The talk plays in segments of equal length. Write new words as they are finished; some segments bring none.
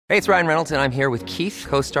Hey, it's Ryan Reynolds, and I'm here with Keith,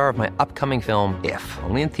 co-star of my upcoming film, If,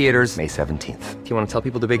 only in theaters May 17th. Do you want to tell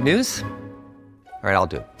people the big news? All right, I'll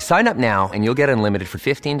do it. Sign up now and you'll get unlimited for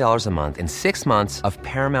 $15 a month and 6 months of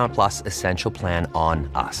Paramount Plus Essential Plan on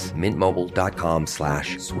us.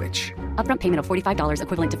 MintMobile.com/switch. Upfront payment of $45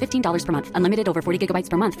 equivalent to $15 per month. Unlimited over 40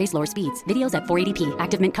 gigabytes per month. Face lower speeds. Videos at 480p.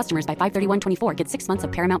 Active Mint customers by 531.24 get 6 months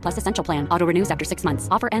of Paramount Plus Essential Plan. Auto renews after 6 months.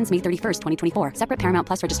 Offer ends May 31st, 2024. Separate Paramount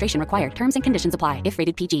Plus registration required. Terms and conditions apply if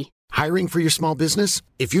rated PG. Hiring for your small business?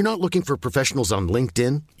 If you're not looking for professionals on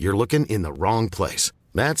LinkedIn, you're looking in the wrong place.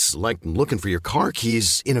 That's like looking for your car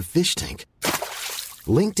keys in a fish tank.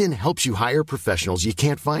 LinkedIn helps you hire professionals you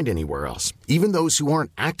can't find anywhere else, even those who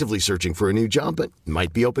aren't actively searching for a new job but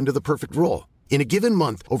might be open to the perfect role. In a given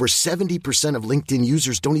month, over 70% of LinkedIn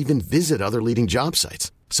users don't even visit other leading job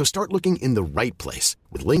sites. So start looking in the right place.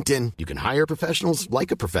 With LinkedIn, you can hire professionals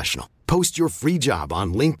like a professional. Post your free job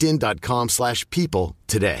on linkedin.com/people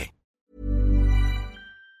today.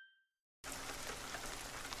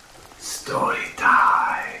 Story time.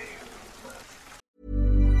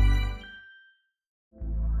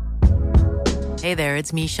 Hey there,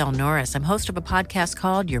 it's Michelle Norris. I'm host of a podcast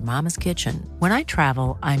called Your Mama's Kitchen. When I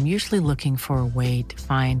travel, I'm usually looking for a way to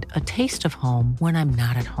find a taste of home when I'm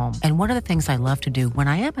not at home. And one of the things I love to do when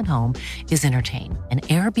I am at home is entertain. And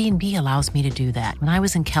Airbnb allows me to do that. When I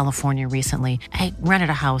was in California recently, I rented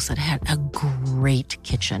a house that had a great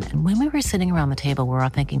kitchen. And when we were sitting around the table, we were all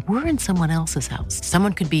thinking, we're in someone else's house.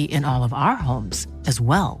 Someone could be in all of our homes as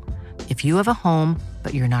well. If you have a home,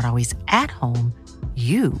 but you're not always at home,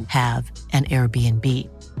 you have an Airbnb.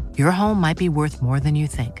 Your home might be worth more than you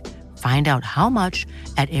think. Find out how much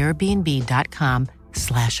at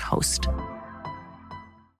airbnb.com/host.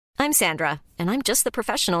 I'm Sandra, and I'm just the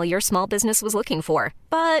professional your small business was looking for.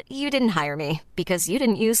 But you didn't hire me because you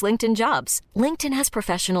didn't use LinkedIn Jobs. LinkedIn has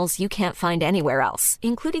professionals you can't find anywhere else,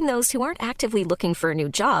 including those who aren't actively looking for a new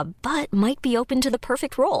job, but might be open to the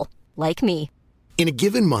perfect role, like me. In a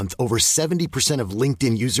given month, over 70% of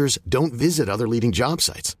LinkedIn users don't visit other leading job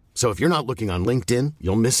sites. So if you're not looking on LinkedIn,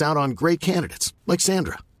 you'll miss out on great candidates like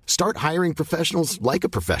Sandra. Start hiring professionals like a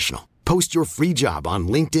professional. Post your free job on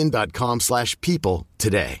linkedin.com/people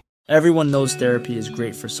today. Everyone knows therapy is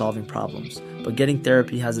great for solving problems, but getting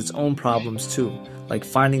therapy has its own problems too, like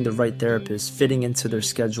finding the right therapist, fitting into their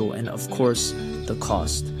schedule, and of course, the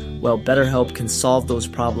cost. Well, BetterHelp can solve those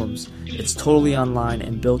problems. It's totally online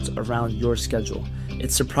and built around your schedule.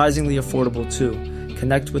 It's surprisingly affordable too.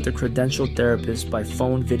 Connect with a credentialed therapist by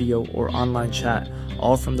phone, video, or online chat,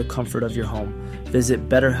 all from the comfort of your home. Visit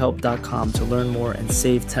BetterHelp.com to learn more and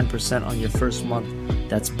save 10% on your first month.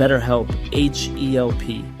 That's BetterHelp,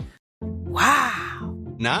 H-E-L-P. Wow.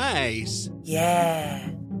 Nice. Yeah.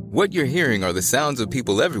 What you're hearing are the sounds of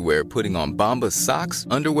people everywhere putting on Bombas socks,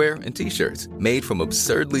 underwear, and T-shirts made from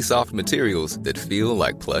absurdly soft materials that feel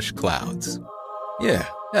like plush clouds. Yeah,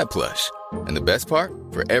 that plush. And the best part?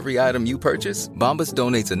 For every item you purchase, Bombas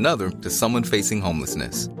donates another to someone facing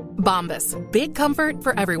homelessness. Bombas. Big comfort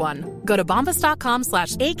for everyone. Go to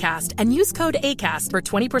bombas.com/ACAST and use code ACAST for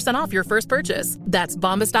 20% off your first purchase. That's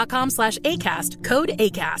bombas.com/ACAST. Code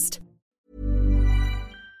ACAST.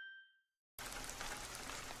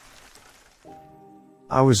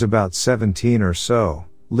 I was about 17 or so,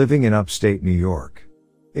 living in upstate New York.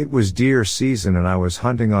 It was deer season and I was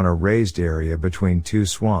hunting on a raised area between two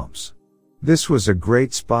swamps. This was a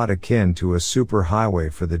great spot akin to a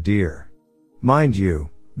superhighway for the deer. Mind you,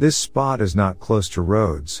 this spot is not close to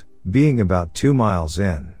roads, being about 2 miles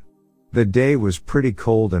in. The day was pretty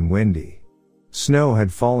cold and windy. Snow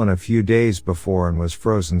had fallen a few days before and was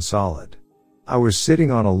frozen solid. I was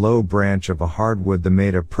sitting on a low branch of a hardwood that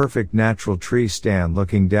made a perfect natural tree stand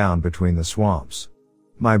looking down between the swamps.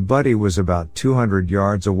 My buddy was about 200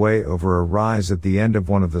 yards away over a rise at the end of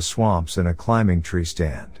one of the swamps in a climbing tree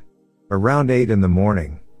stand. Around 8 in the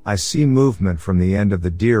morning, I see movement from the end of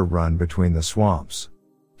the deer run between the swamps.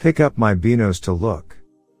 Pick up my binos to look.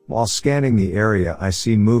 While scanning the area, I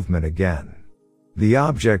see movement again. The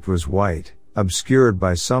object was white, obscured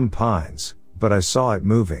by some pines, but I saw it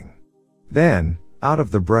moving. Then, out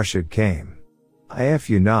of the brush it came. I F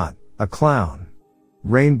you not, a clown.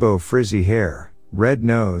 Rainbow frizzy hair, red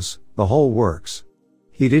nose, the whole works.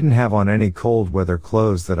 He didn't have on any cold weather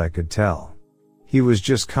clothes that I could tell. He was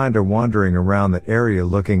just kinda wandering around that area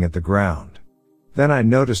looking at the ground. Then I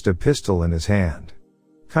noticed a pistol in his hand.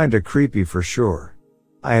 Kinda creepy for sure.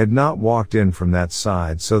 I had not walked in from that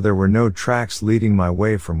side, so there were no tracks leading my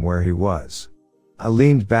way from where he was. I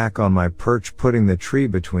leaned back on my perch, putting the tree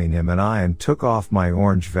between him and I, and took off my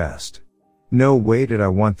orange vest. No way did I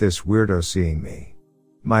want this weirdo seeing me.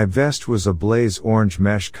 My vest was a blaze orange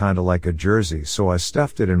mesh kinda like a jersey, so I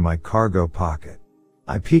stuffed it in my cargo pocket.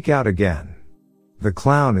 I peek out again. The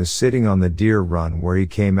clown is sitting on the deer run where he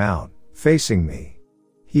came out, facing me.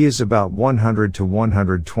 He is about 100 to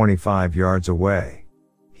 125 yards away.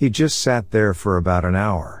 He just sat there for about an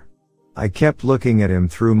hour. I kept looking at him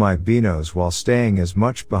through my binos while staying as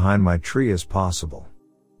much behind my tree as possible.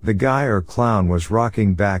 The guy or clown was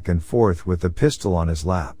rocking back and forth with the pistol on his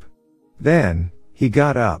lap. Then, he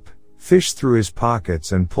got up, fished through his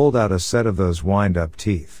pockets and pulled out a set of those wind-up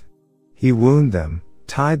teeth. He wound them,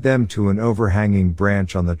 tied them to an overhanging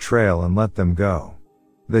branch on the trail and let them go.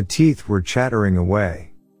 The teeth were chattering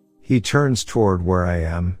away. He turns toward where I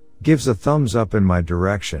am, gives a thumbs up in my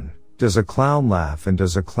direction, does a clown laugh and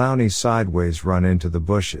does a clowny sideways run into the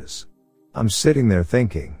bushes. I'm sitting there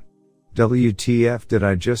thinking, WTF did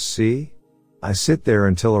I just see? I sit there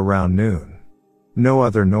until around noon. No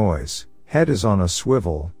other noise, head is on a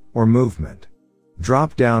swivel, or movement.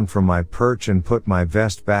 Drop down from my perch and put my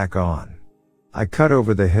vest back on. I cut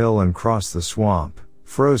over the hill and cross the swamp,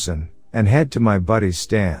 frozen, and head to my buddy's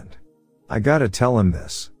stand. I gotta tell him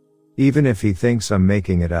this. Even if he thinks I'm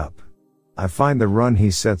making it up. I find the run he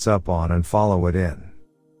sets up on and follow it in.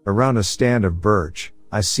 Around a stand of birch,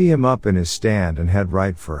 I see him up in his stand and head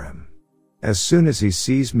right for him. As soon as he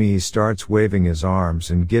sees me, he starts waving his arms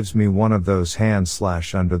and gives me one of those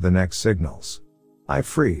hand/under the neck signals. I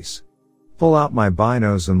freeze. Pull out my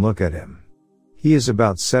binos and look at him. He is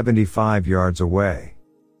about 75 yards away.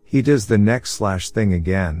 He does the neck/thing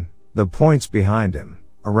again, the point's behind him,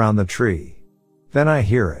 around the tree. Then I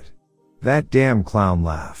hear it. That damn clown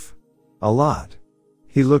laugh. A lot.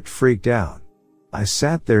 He looked freaked out. I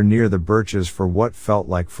sat there near the birches for what felt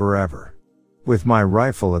like forever. With my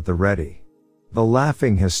rifle at the ready. The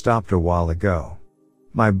laughing has stopped a while ago.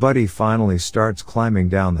 My buddy finally starts climbing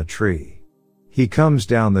down the tree. He comes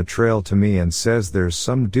down the trail to me and says there's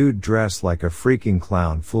some dude dressed like a freaking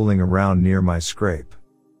clown fooling around near my scrape.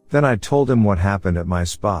 Then I told him what happened at my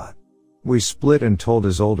spot. We split and told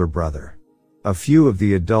his older brother. A few of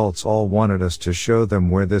the adults all wanted us to show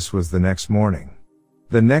them where this was the next morning.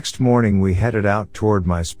 The next morning we headed out toward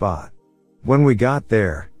my spot. When we got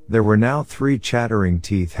there, there were now 3 chattering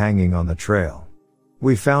teeth hanging on the trail.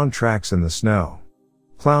 We found tracks in the snow.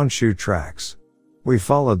 Clown shoe tracks. We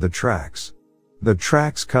followed the tracks. The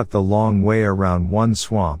tracks cut the long way around one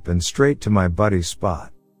swamp and straight to my buddy's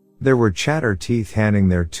spot. There were chatter teeth hanging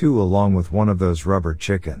there too, along with one of those rubber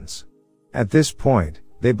chickens. At this point,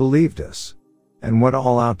 they believed us. And went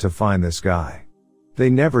all out to find this guy. They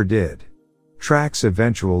never did. Tracks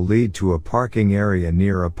eventually lead to a parking area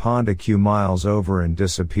near a pond a few miles over and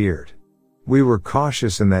disappeared. We were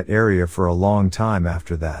cautious in that area for a long time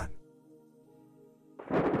after that.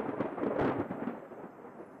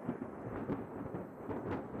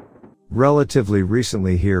 Relatively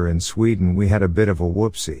recently here in Sweden we had a bit of a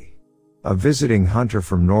whoopsie. A visiting hunter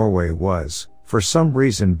from Norway was, for some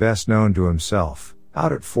reason best known to himself,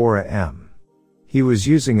 out at 4 a.m. He was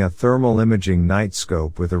using a thermal imaging night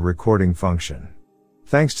scope with a recording function.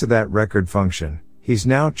 Thanks to that record function, he's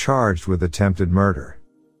now charged with attempted murder.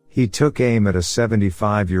 He took aim at a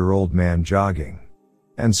 75-year-old man jogging.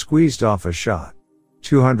 And squeezed off a shot.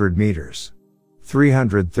 200 meters.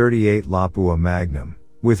 338 Lapua Magnum,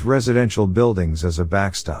 with residential buildings as a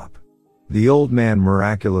backstop. The old man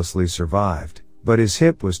miraculously survived, but his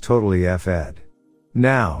hip was totally F-ed.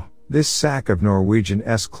 Now, this sack of Norwegian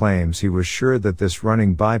S claims he was sure that this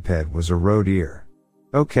running biped was a roe deer.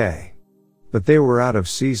 Okay. But they were out of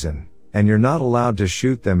season, and you're not allowed to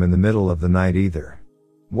shoot them in the middle of the night either.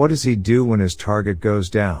 What does he do when his target goes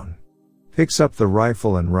down? Picks up the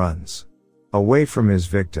rifle and runs. Away from his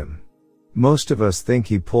victim. Most of us think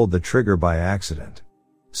he pulled the trigger by accident.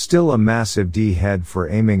 Still a massive D head for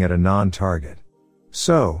aiming at a non-target.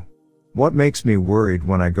 So, what makes me worried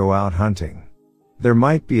when I go out hunting? There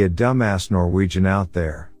might be a dumbass Norwegian out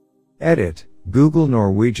there. Edit, Google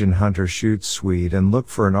Norwegian hunter shoots Swede and look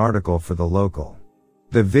for an article for the local.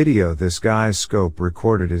 The video this guy's scope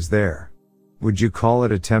recorded is there. Would you call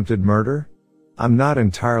it attempted murder? I'm not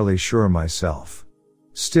entirely sure myself.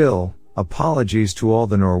 Still, apologies to all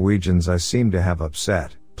the Norwegians I seem to have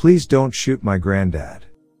upset. Please don't shoot my granddad.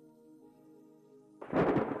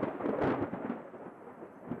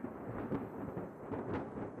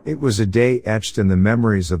 It was a day etched in the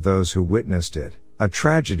memories of those who witnessed it, a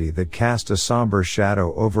tragedy that cast a somber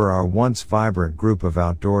shadow over our once vibrant group of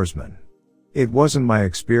outdoorsmen. It wasn't my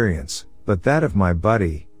experience, but that of my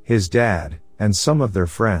buddy, his dad, and some of their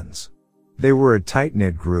friends. They were a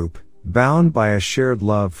tight-knit group, bound by a shared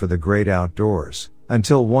love for the great outdoors,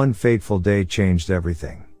 until one fateful day changed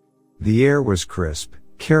everything. The air was crisp,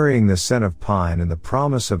 carrying the scent of pine and the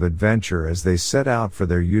promise of adventure as they set out for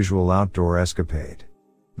their usual outdoor escapade.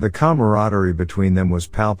 The camaraderie between them was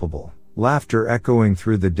palpable, laughter echoing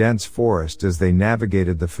through the dense forest as they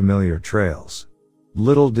navigated the familiar trails.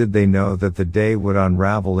 Little did they know that the day would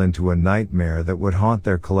unravel into a nightmare that would haunt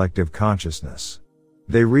their collective consciousness.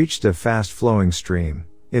 They reached a fast-flowing stream,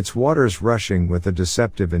 its waters rushing with a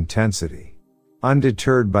deceptive intensity.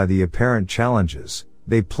 Undeterred by the apparent challenges,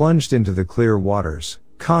 they plunged into the clear waters,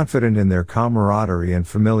 confident in their camaraderie and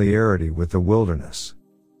familiarity with the wilderness.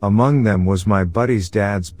 Among them was my buddy's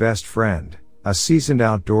dad's best friend, a seasoned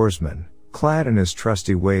outdoorsman, clad in his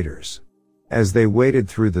trusty waders. As they waded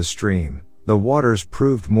through the stream, the waters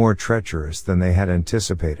proved more treacherous than they had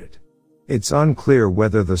anticipated. It's unclear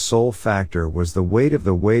whether the sole factor was the weight of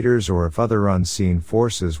the waders or if other unseen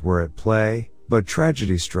forces were at play, but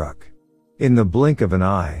tragedy struck. In the blink of an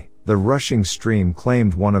eye, the rushing stream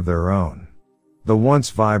claimed one of their own. The once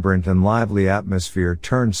vibrant and lively atmosphere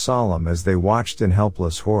turned solemn as they watched in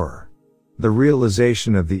helpless horror. The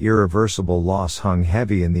realization of the irreversible loss hung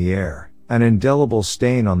heavy in the air, an indelible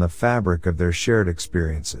stain on the fabric of their shared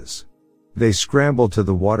experiences. They scrambled to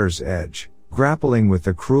the water's edge, grappling with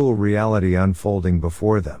the cruel reality unfolding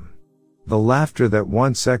before them. The laughter that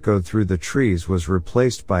once echoed through the trees was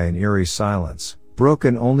replaced by an eerie silence,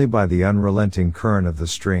 broken only by the unrelenting current of the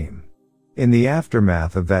stream. In the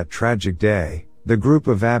aftermath of that tragic day, the group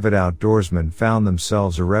of avid outdoorsmen found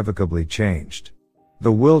themselves irrevocably changed.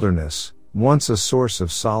 The wilderness, once a source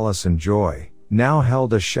of solace and joy, now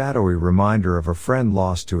held a shadowy reminder of a friend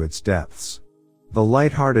lost to its depths. The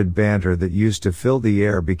light-hearted banter that used to fill the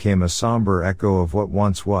air became a somber echo of what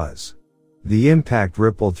once was. The impact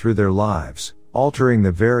rippled through their lives, altering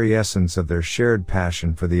the very essence of their shared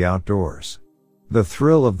passion for the outdoors. The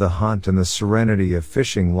thrill of the hunt and the serenity of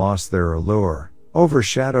fishing lost their allure,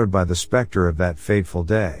 overshadowed by the specter of that fateful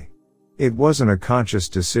day. It wasn't a conscious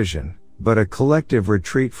decision, but a collective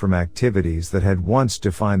retreat from activities that had once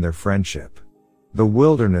defined their friendship. The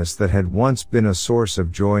wilderness that had once been a source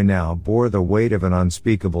of joy now bore the weight of an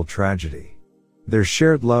unspeakable tragedy. Their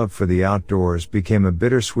shared love for the outdoors became a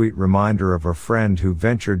bittersweet reminder of a friend who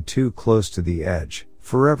ventured too close to the edge,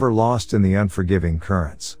 forever lost in the unforgiving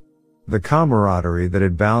currents. The camaraderie that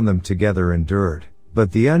had bound them together endured,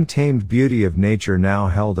 but the untamed beauty of nature now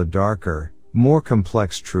held a darker, more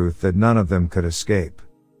complex truth that none of them could escape.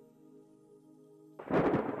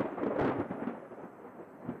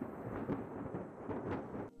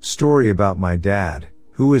 Story about my dad,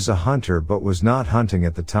 who is a hunter but was not hunting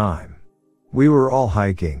at the time. We were all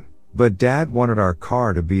hiking, but Dad wanted our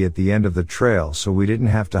car to be at the end of the trail so we didn't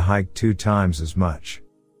have to hike 2 times as much.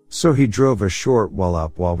 So he drove a short while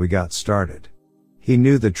up while we got started. He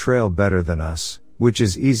knew the trail better than us, which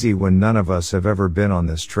is easy when none of us have ever been on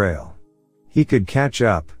this trail. He could catch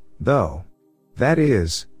up, though. That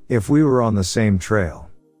is, if we were on the same trail.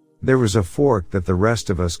 There was a fork that the rest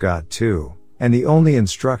of us got to, and the only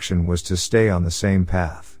instruction was to stay on the same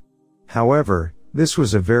path. However, this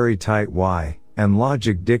was a very tight Y, and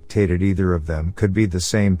logic dictated either of them could be the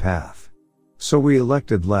same path. So we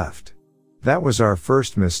elected left. That was our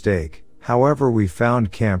first mistake, however we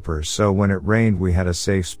found campers so when it rained we had a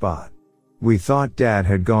safe spot. We thought Dad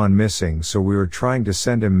had gone missing so we were trying to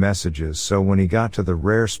send him messages so when he got to the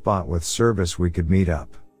rare spot with service we could meet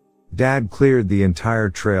up. Dad cleared the entire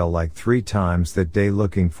trail like 3 times that day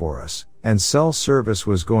looking for us, and cell service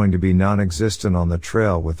was going to be non-existent on the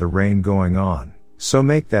trail with the rain going on, so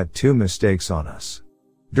make that 2 mistakes on us.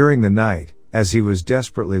 During the night, as he was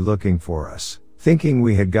desperately looking for us, thinking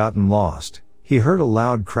we had gotten lost, he heard a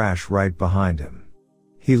loud crash right behind him.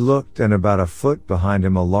 He looked and about a foot behind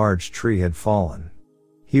him a large tree had fallen.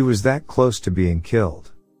 He was that close to being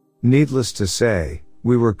killed. Needless to say,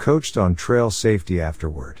 we were coached on trail safety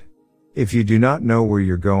afterward. If you do not know where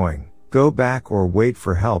you're going, go back or wait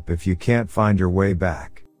for help if you can't find your way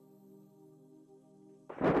back.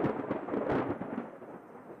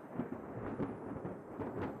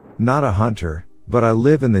 Not a hunter, but I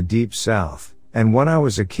live in the deep south, and when I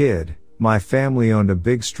was a kid, my family owned a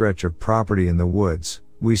big stretch of property in the woods.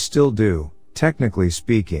 We still do, technically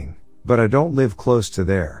speaking, but I don't live close to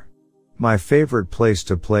there. My favorite place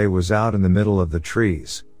to play was out in the middle of the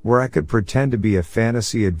trees, where I could pretend to be a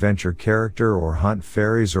fantasy adventure character or hunt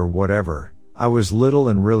fairies or whatever. I was little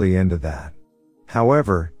and really into that.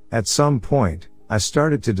 However, at some point, I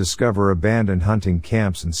started to discover abandoned hunting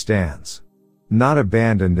camps and stands. Not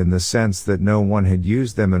abandoned in the sense that no one had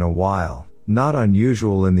used them in a while, not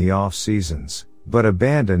unusual in the off seasons, but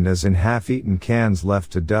abandoned as in half-eaten cans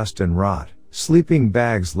left to dust and rot, sleeping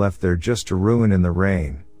bags left there just to ruin in the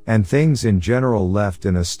rain, and things in general left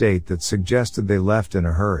in a state that suggested they left in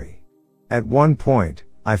a hurry. At one point,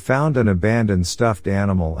 I found an abandoned stuffed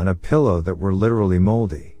animal and a pillow that were literally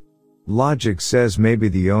moldy. Logic says maybe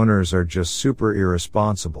the owners are just super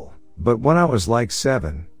irresponsible, but when I was like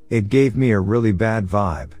 7, it gave me a really bad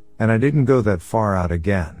vibe, and I didn't go that far out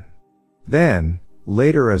again. Then,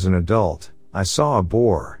 later as an adult, I saw a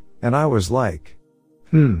boar, and I was like,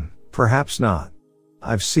 perhaps not.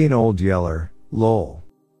 I've seen Old Yeller, lol.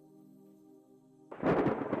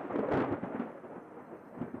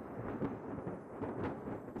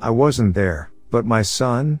 I wasn't there, but my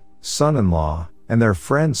son-in-law, and their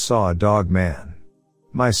friends saw a dog man.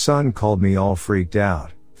 My son called me all freaked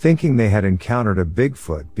out, thinking they had encountered a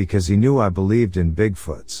Bigfoot because he knew I believed in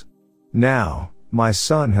Bigfoots. Now, my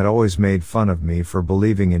son had always made fun of me for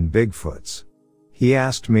believing in Bigfoots. He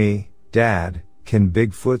asked me, "Dad, can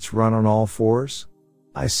Bigfoots run on all fours?"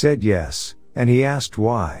 I said yes, and he asked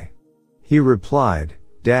why. He replied,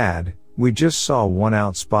 "Dad, we just saw one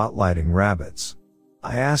out spotlighting rabbits."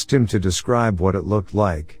 I asked him to describe what it looked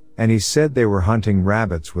like, and he said they were hunting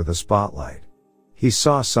rabbits with a spotlight. He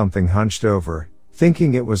saw something hunched over,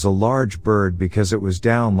 thinking it was a large bird because it was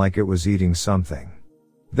down like it was eating something.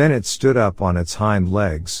 Then it stood up on its hind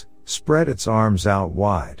legs, spread its arms out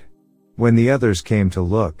wide. When the others came to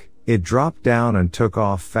look, it dropped down and took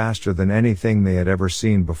off faster than anything they had ever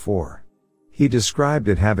seen before. He described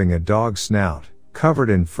it having a dog snout, covered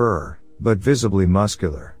in fur, but visibly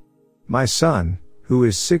muscular. My son, who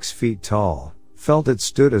is 6 feet tall, felt it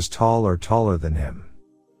stood as tall or taller than him.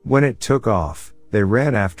 When it took off, they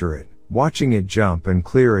ran after it, watching it jump and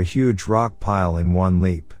clear a huge rock pile in one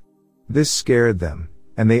leap. This scared them,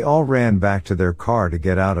 and they all ran back to their car to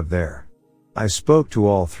get out of there. I spoke to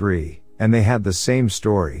all 3, and they had the same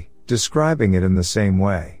story, describing it in the same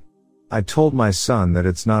way. I told my son that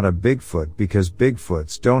it's not a Bigfoot because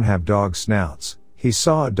Bigfoots don't have dog snouts. He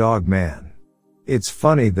saw a dog man. It's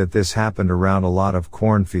funny that this happened around a lot of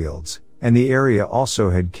cornfields, and the area also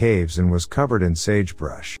had caves and was covered in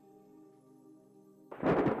sagebrush.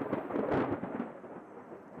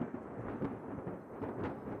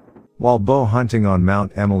 While bow hunting on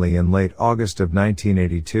Mount Emily in late August of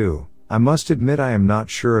 1982, I must admit I am not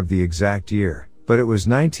sure of the exact year, but it was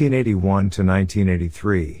 1981 to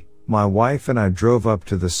 1983, my wife and I drove up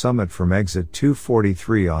to the summit from exit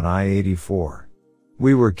 243 on I-84.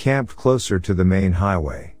 We were camped closer to the main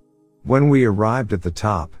highway. When we arrived at the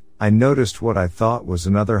top, I noticed what I thought was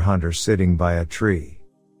another hunter sitting by a tree.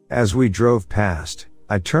 As we drove past,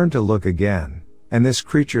 I turned to look again, and this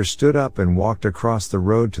creature stood up and walked across the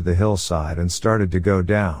road to the hillside and started to go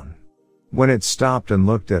down. When it stopped and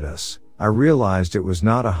looked at us, I realized it was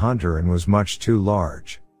not a hunter and was much too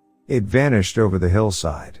large. It vanished over the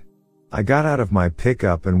hillside. I got out of my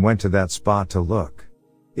pickup and went to that spot to look.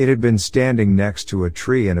 It had been standing next to a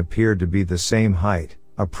tree and appeared to be the same height,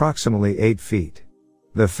 approximately 8 feet.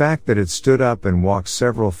 The fact that it stood up and walked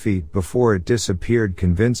several feet before it disappeared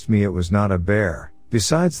convinced me it was not a bear,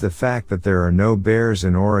 besides the fact that there are no bears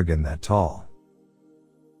in Oregon that tall.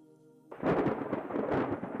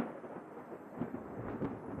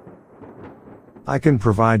 I can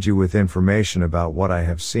provide you with information about what I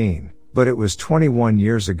have seen, but it was 21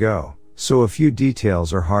 years ago, so a few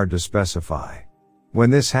details are hard to specify. When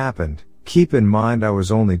this happened, keep in mind I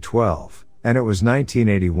was only 12, and it was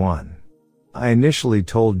 1981. I initially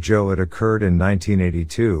told Joe it occurred in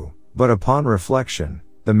 1982, but upon reflection,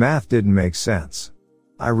 the math didn't make sense.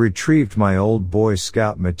 I retrieved my old Boy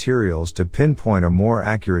Scout materials to pinpoint a more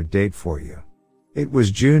accurate date for you. It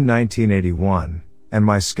was June 1981, and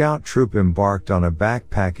my scout troop embarked on a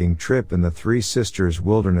backpacking trip in the Three Sisters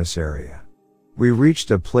Wilderness area. We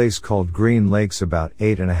reached a place called Green Lakes about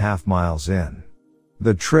 8.5 miles in.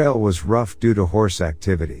 The trail was rough due to horse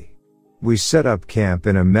activity. We set up camp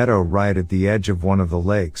in a meadow right at the edge of one of the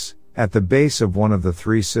lakes, at the base of one of the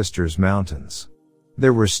Three Sisters mountains.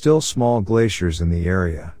 There were still small glaciers in the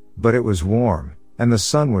area, but it was warm, and the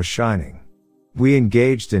sun was shining. We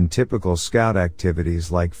engaged in typical scout activities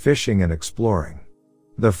like fishing and exploring.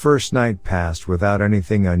 The first night passed without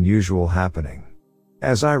anything unusual happening.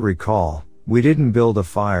 As I recall, we didn't build a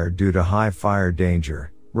fire due to high fire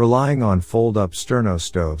danger, relying on fold-up sterno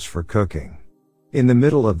stoves for cooking. In the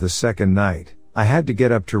middle of the second night, I had to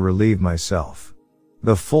get up to relieve myself.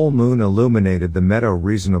 The full moon illuminated the meadow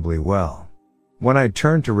reasonably well. When I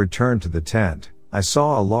turned to return to the tent, I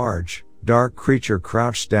saw a large, dark creature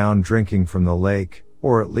crouched down drinking from the lake,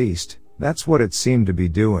 or at least, that's what it seemed to be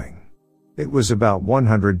doing. It was about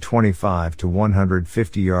 125 to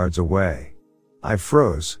 150 yards away. I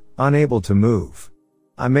froze, unable to move.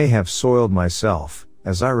 I may have soiled myself,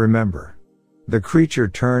 as I remember. The creature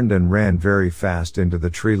turned and ran very fast into the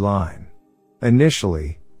tree line.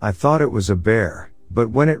 Initially, I thought it was a bear, but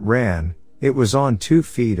when it ran, it was on 2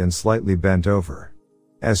 feet and slightly bent over.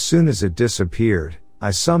 As soon as it disappeared,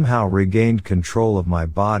 I somehow regained control of my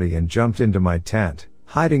body and jumped into my tent,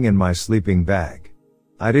 hiding in my sleeping bag.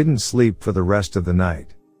 I didn't sleep for the rest of the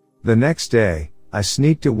night. The next day, I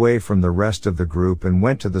sneaked away from the rest of the group and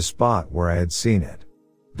went to the spot where I had seen it.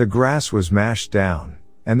 The grass was mashed down,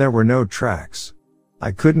 and there were no tracks.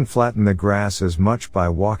 I couldn't flatten the grass as much by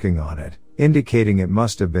walking on it, indicating it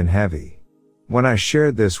must have been heavy. When I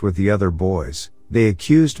shared this with the other boys, they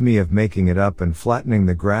accused me of making it up and flattening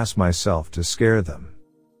the grass myself to scare them.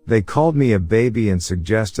 They called me a baby and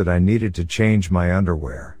suggested I needed to change my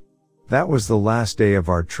underwear. That was the last day of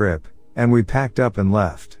our trip, and we packed up and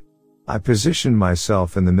left. I positioned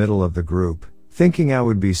myself in the middle of the group, thinking I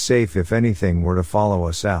would be safe if anything were to follow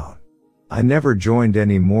us out. I never joined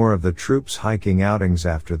any more of the troop's hiking outings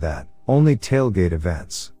after that, only tailgate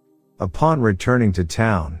events. Upon returning to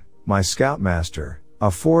town, my scoutmaster, a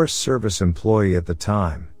Forest Service employee at the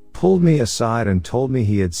time, pulled me aside and told me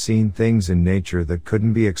he had seen things in nature that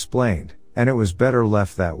couldn't be explained, and it was better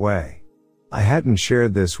left that way. I hadn't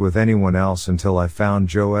shared this with anyone else until I found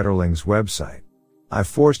Joe Etterling's website. I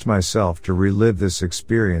forced myself to relive this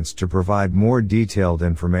experience to provide more detailed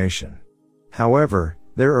information. However,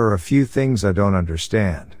 there are a few things I don't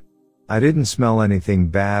understand. I didn't smell anything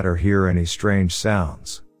bad or hear any strange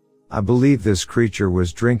sounds. I believe this creature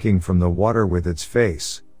was drinking from the water with its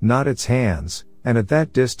face, not its hands, and at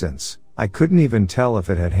that distance, I couldn't even tell if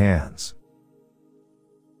it had hands.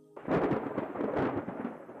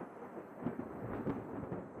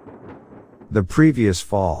 The previous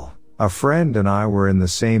fall, a friend and I were in the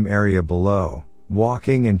same area below,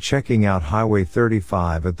 walking and checking out Highway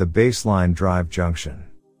 35 at the Baseline Drive junction.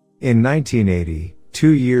 In 1980, 2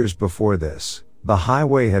 years before this, the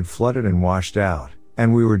highway had flooded and washed out,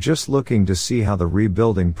 and we were just looking to see how the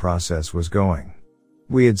rebuilding process was going.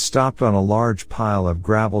 We had stopped on a large pile of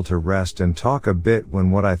gravel to rest and talk a bit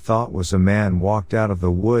when what I thought was a man walked out of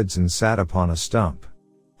the woods and sat upon a stump.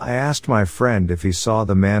 I asked my friend if he saw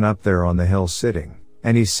the man up there on the hill sitting,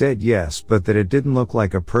 and he said yes, but that it didn't look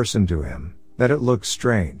like a person to him, that it looked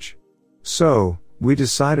strange. So, we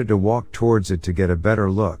decided to walk towards it to get a better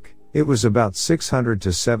look. It was about 600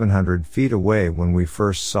 to 700 feet away when we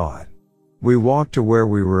first saw it. We walked to where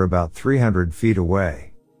we were about 300 feet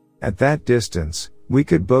away. At that distance, we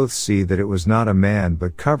could both see that it was not a man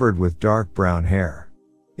but covered with dark brown hair.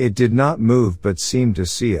 It did not move but seemed to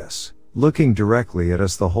see us, looking directly at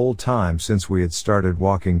us the whole time since we had started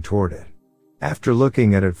walking toward it. After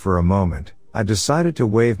looking at it for a moment, I decided to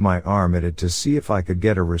wave my arm at it to see if I could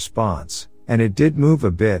get a response, and it did move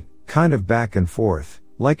a bit, kind of back and forth,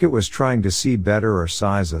 like it was trying to see better or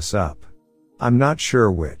size us up. I'm not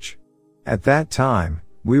sure which. At that time,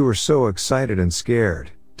 we were so excited and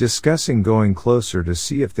scared, discussing going closer to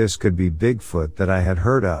see if this could be Bigfoot that I had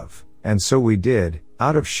heard of, and so we did,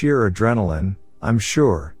 out of sheer adrenaline, I'm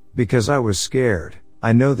sure, because I was scared,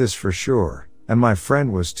 I know this for sure, and my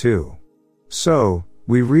friend was too. So,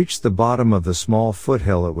 we reached the bottom of the small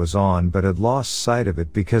foothill it was on but had lost sight of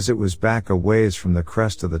it because it was back a ways from the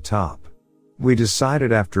crest of the top. We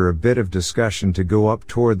decided after a bit of discussion to go up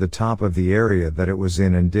toward the top of the area that it was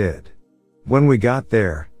in and did. When we got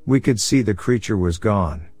there, we could see the creature was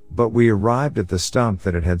gone, but we arrived at the stump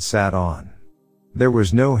that it had sat on. There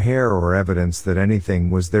was no hair or evidence that anything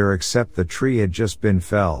was there except the tree had just been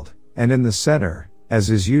felled, and in the center, as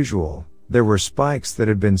is usual, there were spikes that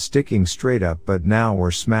had been sticking straight up but now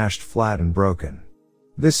were smashed flat and broken.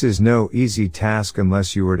 This is no easy task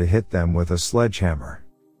unless you were to hit them with a sledgehammer.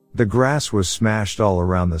 The grass was smashed all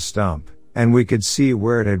around the stump, and we could see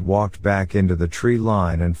where it had walked back into the tree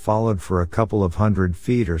line and followed for a couple of 100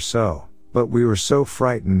 feet or so, but we were so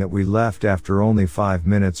frightened that we left after only 5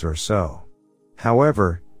 minutes or so.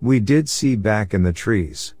 However, we did see back in the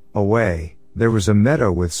trees, away, there was a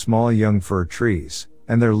meadow with small young fir trees,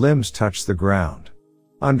 and their limbs touched the ground.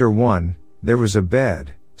 Under one, there was a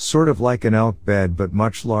bed, sort of like an elk bed but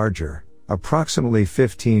much larger, approximately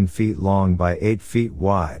 15 feet long by 8 feet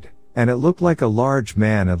wide, and it looked like a large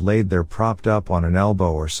man had laid there propped up on an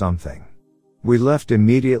elbow or something. We left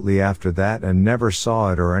immediately after that and never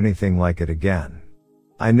saw it or anything like it again.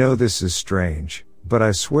 I know this is strange, but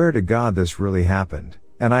I swear to God this really happened,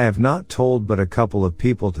 and I have not told but a couple of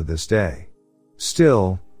people to this day.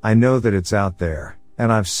 Still, I know that it's out there,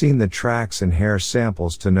 and I've seen the tracks and hair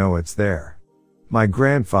samples to know it's there. My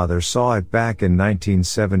grandfather saw it back in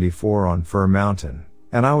 1974 on Fir Mountain,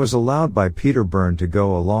 and I was allowed by Peter Byrne to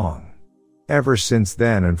go along. Ever since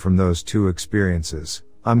then and from those two experiences,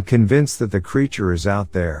 I'm convinced that the creature is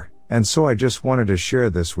out there, and so I just wanted to share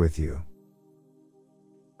this with you.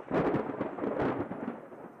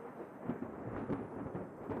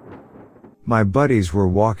 My buddies were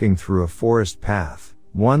walking through a forest path,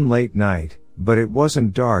 one late night, but it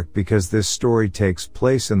wasn't dark because this story takes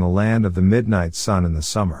place in the land of the midnight sun in the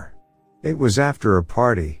summer. It was after a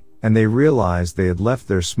party, and they realized they had left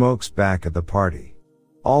their smokes back at the party.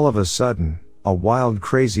 All of a sudden, a wild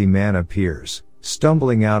crazy man appears,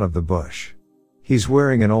 stumbling out of the bush. He's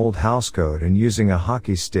wearing an old housecoat and using a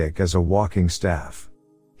hockey stick as a walking staff.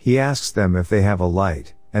 He asks them if they have a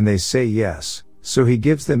light, and they say yes, so he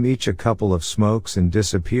gives them each a couple of smokes and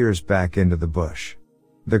disappears back into the bush.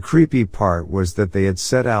 The creepy part was that they had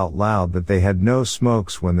said out loud that they had no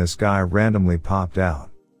smokes when this guy randomly popped out.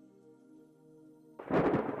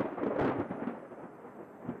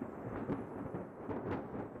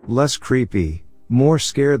 Less creepy, more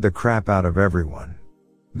scared the crap out of everyone.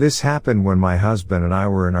 This happened when my husband and I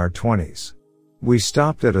were in our 20s. We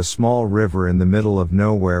stopped at a small river in the middle of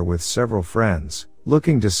nowhere with several friends,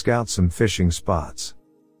 looking to scout some fishing spots.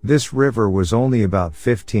 This river was only about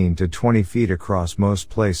 15 to 20 feet across most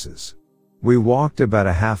places. We walked about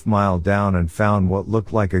a half-mile down and found what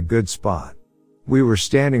looked like a good spot. We were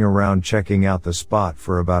standing around checking out the spot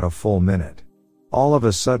for about a full minute. All of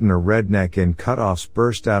a sudden a redneck in cutoffs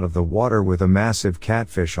burst out of the water with a massive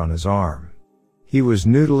catfish on his arm. He was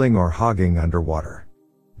noodling or hogging underwater.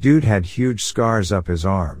 Dude had huge scars up his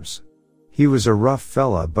arms. He was a rough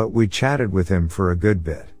fella, but we chatted with him for a good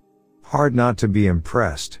bit. Hard not to be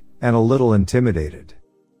impressed, and a little intimidated.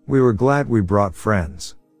 We were glad we brought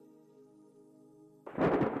friends.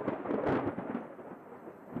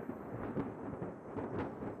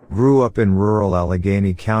 Grew up in rural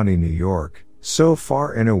Allegheny County, New York, so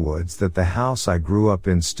far in the woods that the house I grew up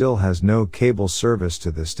in still has no cable service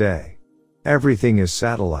to this day. Everything is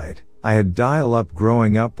satellite. I had dial-up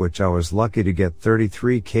growing up, which I was lucky to get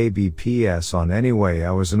 33 kbps on anyway. I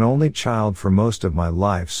was an only child for most of my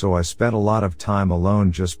life, so I spent a lot of time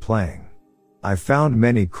alone just playing. I found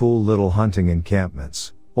many cool little hunting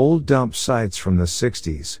encampments, old dump sites from the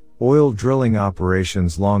 60s, oil drilling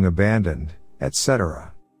operations long abandoned,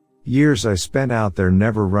 etc. Years I spent out there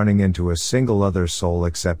never running into a single other soul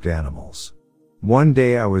except animals. One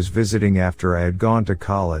day I was visiting after I had gone to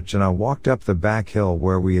college and I walked up the back hill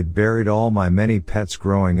where we had buried all my many pets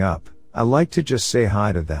growing up. I liked to just say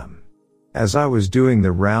hi to them. As I was doing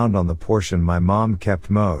the round on the portion my mom kept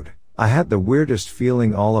mowed, I had the weirdest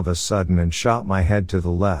feeling all of a sudden and shot my head to the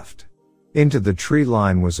left. Into the tree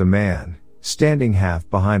line was a man, standing half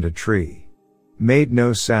behind a tree. Made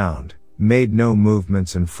no sound, made no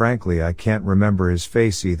movements, and frankly I can't remember his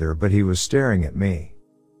face either, but he was staring at me.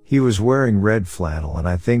 He was wearing red flannel and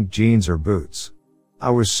I think jeans or boots. I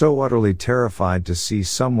was so utterly terrified to see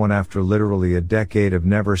someone after literally a decade of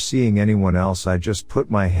never seeing anyone else. I just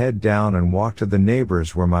put my head down and walked to the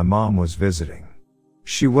neighbors where my mom was visiting.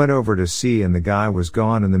 She went over to see and the guy was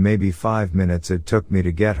gone in the maybe 5 minutes it took me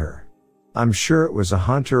to get her. I'm sure it was a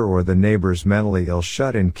hunter or the neighbor's mentally ill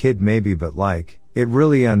shut-in kid maybe, but it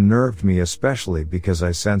really unnerved me, especially because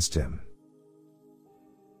I sensed him.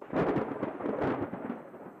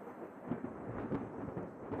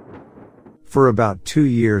 For about 2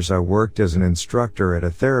 years I worked as an instructor at a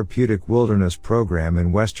therapeutic wilderness program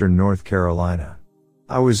in western North Carolina.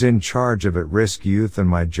 I was in charge of at-risk youth and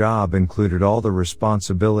my job included all the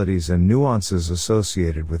responsibilities and nuances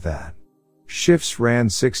associated with that. Shifts ran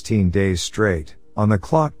 16 days straight, on the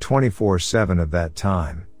clock 24/7 of that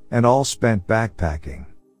time, and all spent backpacking.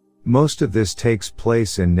 Most of this takes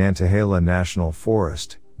place in Nantahala National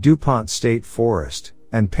Forest, DuPont State Forest,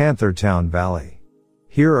 and Panthertown Valley.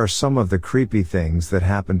 Here are some of the creepy things that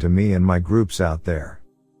happened to me and my groups out there.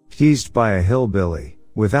 Teased by a hillbilly.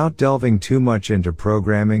 Without delving too much into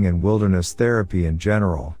programming and wilderness therapy in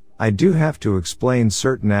general, I do have to explain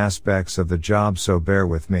certain aspects of the job, so bear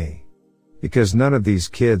with me. Because none of these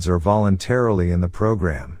kids are voluntarily in the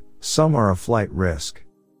program, some are a flight risk.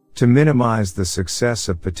 To minimize the success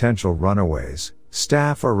of potential runaways,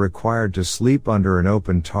 staff are required to sleep under an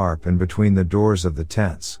open tarp and between the doors of the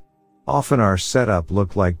tents. Often our setup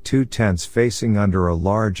looked like 2 tents facing under a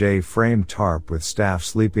large A-frame tarp with staff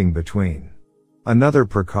sleeping between. Another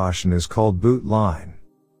precaution is called boot line.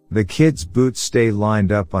 The kids' boots stay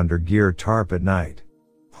lined up under gear tarp at night.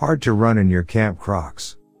 Hard to run in your camp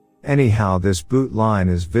Crocs. Anyhow, this boot line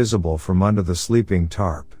is visible from under the sleeping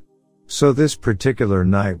tarp. So this particular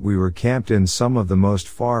night we were camped in some of the most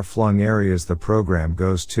far-flung areas the program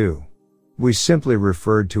goes to. We simply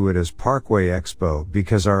referred to it as Parkway Expo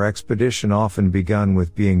because our expedition often begun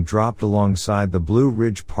with being dropped alongside the Blue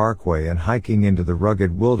Ridge Parkway and hiking into the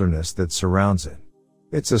rugged wilderness that surrounds it.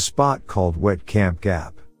 It's a spot called Wet Camp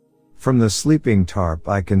Gap. From the sleeping tarp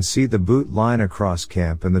I can see the boot line across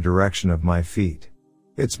camp in the direction of my feet.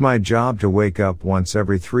 It's my job to wake up once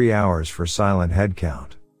every 3 hours for silent head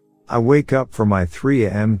count. I wake up for my 3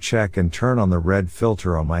 a.m. check and turn on the red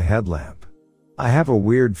filter on my headlamp. I have a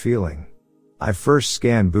weird feeling. I first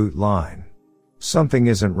scan boot line. Something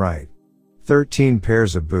isn't right. 13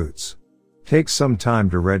 pairs of boots. Takes some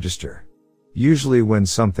time to register. Usually when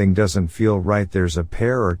something doesn't feel right there's a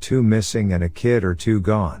pair or two missing and a kid or two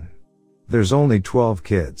gone. There's only 12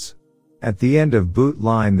 kids. At the end of boot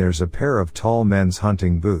line there's a pair of tall men's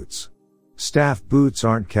hunting boots. Staff boots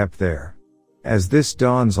aren't kept there. As this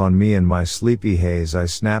dawns on me in my sleepy haze I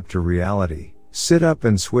snap to reality, sit up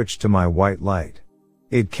and switch to my white light.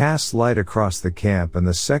 It casts light across the camp and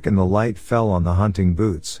the second the light fell on the hunting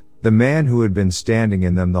boots, the man who had been standing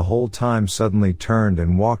in them the whole time suddenly turned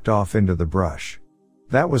and walked off into the brush.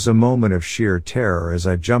 That was a moment of sheer terror as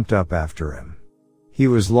I jumped up after him. He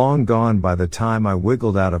was long gone by the time I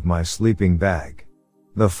wiggled out of my sleeping bag.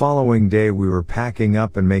 The following day we were packing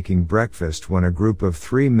up and making breakfast when a group of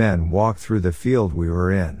 3 men walked through the field we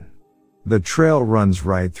were in. The trail runs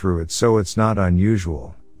right through it so it's not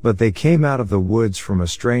unusual, but they came out of the woods from a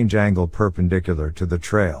strange angle perpendicular to the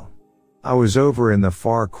trail. I was over in the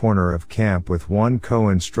far corner of camp with one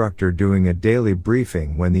co-instructor doing a daily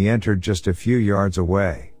briefing when they entered just a few yards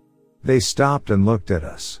away. They stopped and looked at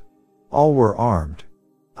us. All were armed.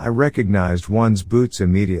 I recognized one's boots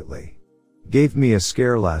immediately. Gave me a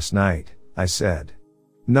scare last night, I said.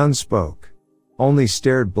 None spoke. Only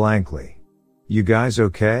stared blankly. You guys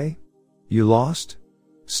okay? You lost?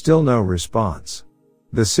 Still no response.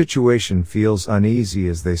 The situation feels uneasy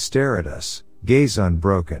as they stare at us, gaze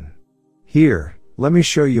unbroken. Here, let me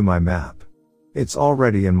show you my map. It's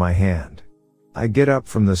already in my hand. I get up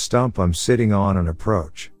from the stump I'm sitting on and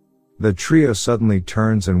approach. The trio suddenly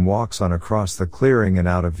turns and walks on across the clearing and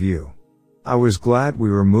out of view. I was glad we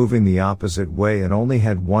were moving the opposite way and only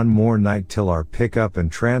had one more night till our pickup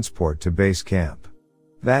and transport to base camp.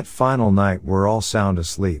 That final night we're all sound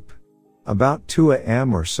asleep. About 2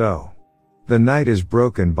 a.m. or so. The night is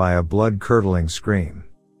broken by a blood-curdling scream.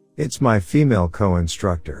 It's my female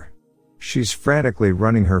co-instructor. She's frantically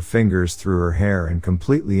running her fingers through her hair and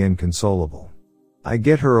completely inconsolable. I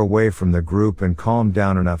get her away from the group and calm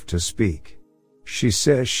down enough to speak. She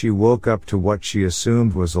says she woke up to what she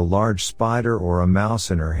assumed was a large spider or a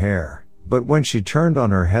mouse in her hair, but when she turned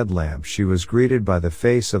on her headlamp she was greeted by the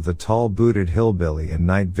face of the tall-booted hillbilly in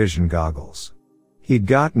night vision goggles. He'd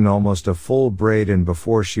gotten almost a full braid in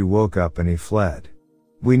before she woke up and he fled.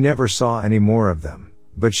 We never saw any more of them,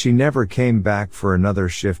 but she never came back for another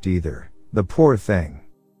shift either, the poor thing.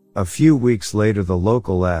 A few weeks later the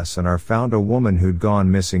local S&R found a woman who'd gone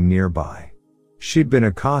missing nearby. She'd been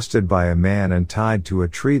accosted by a man and tied to a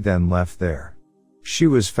tree then left there. She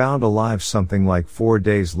was found alive something like 4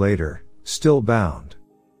 days later, still bound.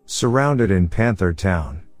 Surrounded in Panther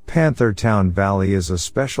Town. Panther Town Valley is a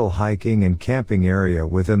special hiking and camping area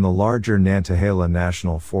within the larger Nantahala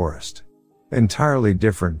National Forest. Entirely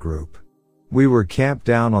different group. We were camped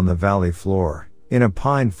down on the valley floor, in a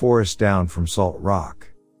pine forest down from Salt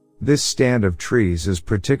Rock. This stand of trees is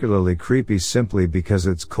particularly creepy simply because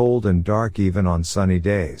it's cold and dark even on sunny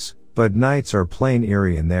days, but nights are plain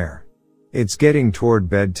eerie in there. It's getting toward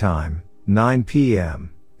bedtime, 9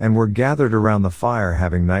 p.m., and we're gathered around the fire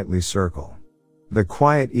having nightly circle. The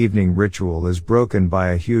quiet evening ritual is broken by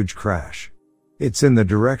a huge crash. It's in the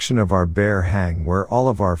direction of our bear hang where all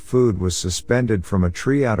of our food was suspended from a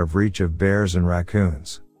tree out of reach of bears and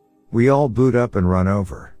raccoons. We all boot up and run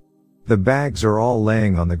over. The bags are all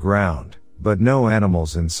laying on the ground, but no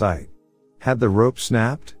animals in sight. Had the rope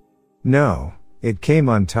snapped? No, it came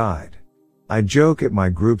untied. I joke at my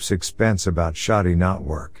group's expense about shoddy knot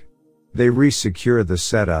work. They re-secure the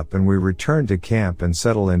setup and we return to camp and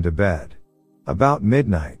settle into bed. About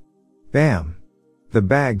midnight. Bam! The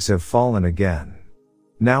bags have fallen again.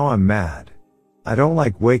 Now I'm mad. I don't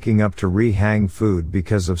like waking up to re-hang food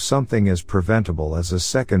because of something as preventable as a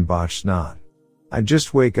second botched knot. I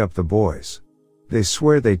just wake up the boys. They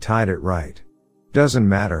swear they tied it right. Doesn't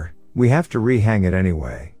matter, we have to re-hang it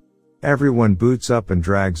anyway. Everyone boots up and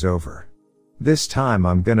drags over. This time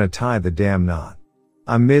I'm gonna tie the damn knot.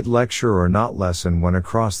 I'm mid-lecture or knot lesson when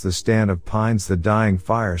across the stand of pines the dying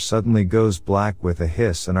fire suddenly goes black with a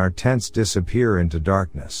hiss and our tents disappear into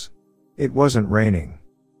darkness. It wasn't raining.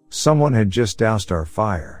 Someone had just doused our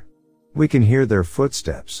fire. We can hear their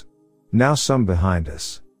footsteps. Now some behind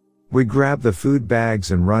us. We grab the food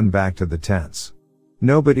bags and run back to the tents.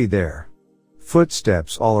 Nobody there.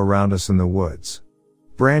 Footsteps all around us in the woods.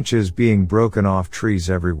 Branches being broken off trees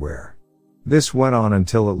everywhere. This went on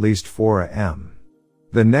until at least 4 a.m.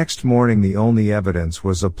 The next morning the only evidence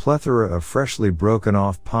was a plethora of freshly broken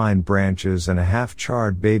off pine branches and a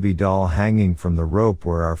half-charred baby doll hanging from the rope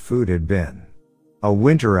where our food had been. A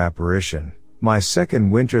winter apparition. My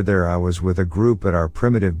second winter there I was with a group at our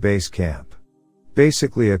primitive base camp.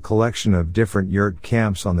 Basically a collection of different yurt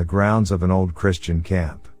camps on the grounds of an old Christian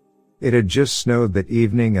camp. It had just snowed that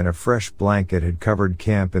evening and a fresh blanket had covered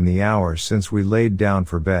camp in the hours since we laid down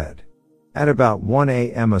for bed. At about 1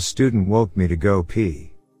 a.m. a student woke me to go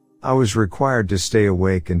pee. I was required to stay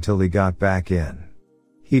awake until he got back in.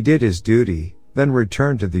 He did his duty, then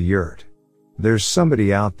returned to the yurt. "There's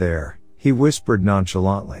somebody out there," he whispered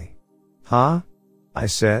nonchalantly. "Huh?" I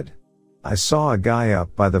said. "I saw a guy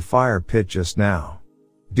up by the fire pit just now.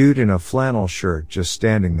 Dude in a flannel shirt just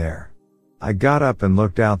standing there." I got up and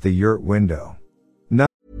looked out the yurt window.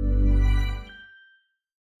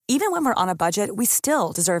 Even when we're on a budget, we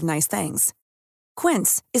still deserve nice things.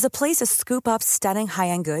 Quince is a place to scoop up stunning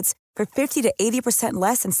high-end goods for 50 to 80%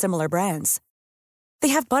 less than similar brands. They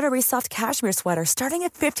have buttery soft cashmere sweaters starting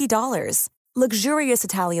at $50, luxurious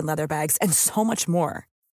Italian leather bags, and so much more.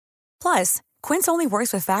 Plus, Quince only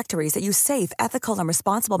works with factories that use safe, ethical, and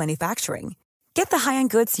responsible manufacturing. Get the high-end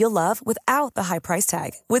goods you'll love without the high price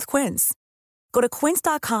tag with Quince. Go to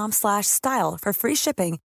quince.com/style for free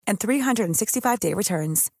shipping and 365-day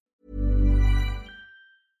returns.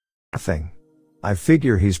 Nothing. I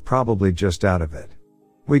figure he's probably just out of it.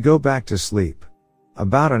 We go back to sleep.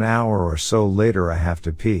 About an hour or so later I have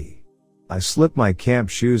to pee. I slip my camp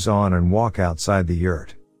shoes on and walk outside the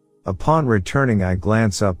yurt. Upon returning I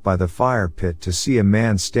glance up by the fire pit to see a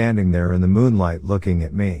man standing there in the moonlight looking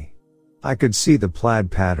at me. I could see the plaid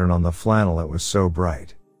pattern on the flannel, it was so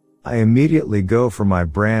bright. I immediately go for my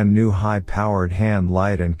brand new high-powered hand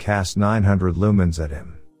light and cast 900 lumens at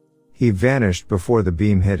him. He vanished before the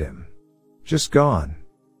beam hit him. Just gone.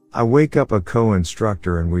 I wake up a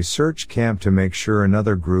co-instructor and we search camp to make sure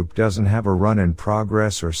another group doesn't have a run in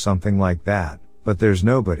progress or something like that, but there's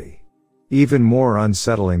nobody. Even more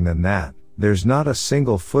unsettling than that, there's not a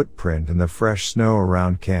single footprint in the fresh snow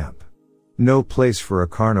around camp. No place for a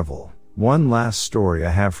carnival. One last story I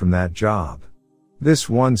have from that job. This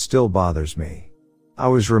one still bothers me. I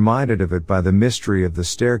was reminded of it by the mystery of the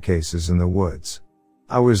staircases in the woods.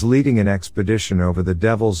 I was leading an expedition over the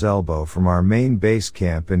Devil's Elbow from our main base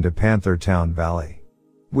camp into Panthertown Valley.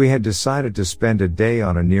 We had decided to spend a day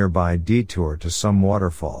on a nearby detour to some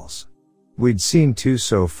waterfalls. We'd seen 2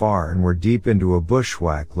 so far and were deep into a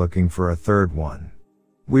bushwhack looking for a third one.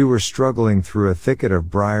 We were struggling through a thicket of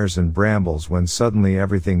briars and brambles when suddenly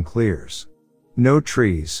everything clears. No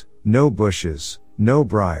trees, no bushes, no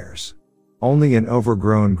briars. Only an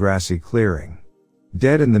overgrown grassy clearing.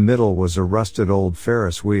 Dead in the middle was a rusted old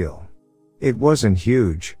Ferris wheel. It wasn't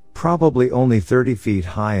huge, probably only 30 feet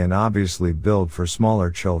high and obviously built for smaller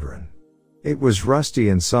children. It was rusty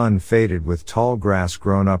and sun-faded with tall grass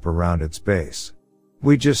grown up around its base.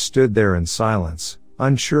 We just stood there in silence,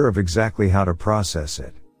 unsure of exactly how to process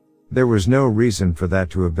it. There was no reason for that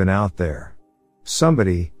to have been out there.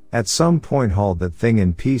 Somebody, at some point, hauled that thing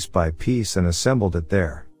in piece by piece and assembled it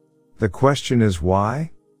there. The question is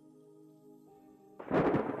why?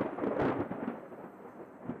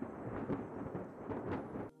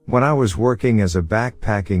 When I was working as a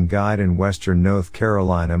backpacking guide in western North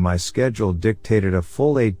Carolina, my schedule dictated a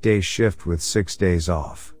full 8-day shift with 6 days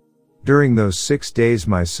off. During those 6 days,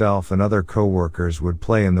 myself and other coworkers would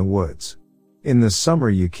play in the woods. In the summer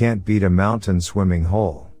you can't beat a mountain swimming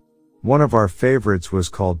hole. One of our favorites was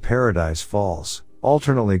called Paradise Falls,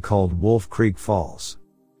 alternately called Wolf Creek Falls.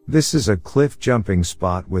 This is a cliff jumping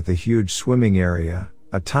spot with a huge swimming area,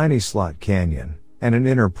 a tiny slot canyon, and an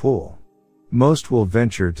inner pool. Most will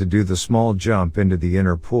venture to do the small jump into the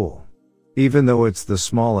inner pool. Even though it's the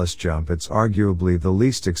smallest jump, it's arguably the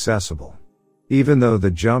least accessible. Even though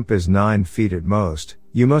the jump is 9 feet at most,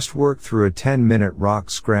 you must work through a 10-minute rock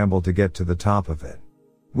scramble to get to the top of it.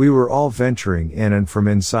 We were all venturing in, and from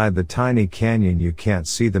inside the tiny canyon you can't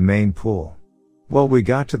see the main pool. Well, we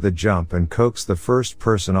got to the jump and coaxed the first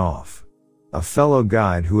person off. A fellow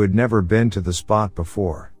guide who had never been to the spot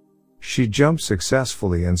before. She jumped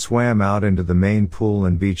successfully and swam out into the main pool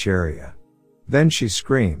and beach area. Then she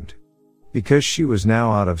screamed. Because she was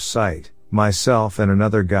now out of sight, myself and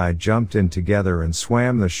another guy jumped in together and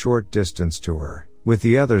swam the short distance to her, with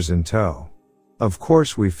the others in tow. Of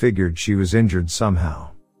course we figured she was injured somehow.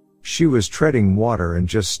 She was treading water and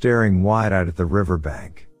just staring wide-eyed at the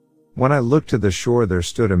riverbank. When I looked to the shore, there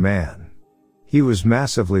stood a man. He was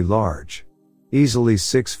massively large. Easily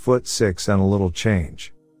 6'6" and a little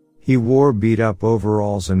change. He wore beat-up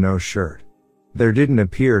overalls and no shirt. There didn't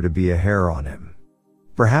appear to be a hair on him.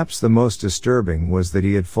 Perhaps the most disturbing was that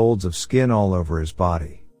he had folds of skin all over his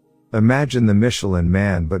body. Imagine the Michelin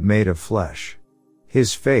Man but made of flesh.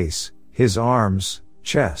 His face, his arms,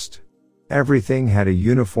 chest. Everything had a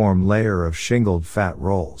uniform layer of shingled fat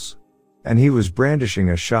rolls. And he was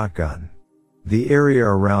brandishing a shotgun. The area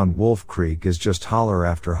around Wolf Creek is just holler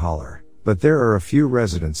after holler, but there are a few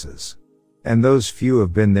residences. And those few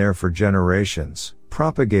have been there for generations,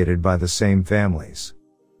 propagated by the same families.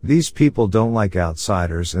 These people don't like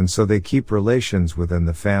outsiders, and so they keep relations within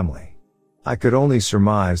the family. I could only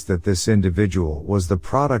surmise that this individual was the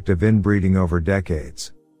product of inbreeding over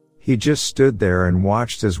decades. He just stood there and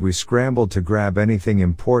watched as we scrambled to grab anything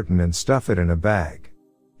important and stuff it in a bag.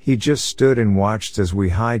 He just stood and watched as we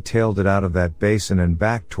hightailed it out of that basin and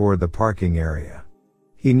back toward the parking area.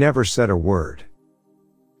 He never said a word.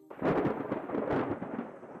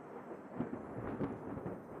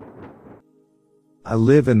 I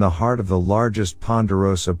live in the heart of the largest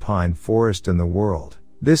ponderosa pine forest in the world.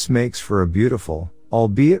 This makes for a beautiful,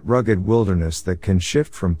 albeit rugged wilderness that can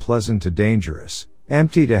shift from pleasant to dangerous,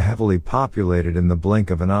 empty to heavily populated in the blink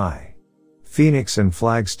of an eye. Phoenix and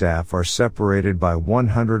Flagstaff are separated by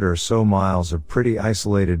 100 or so miles of pretty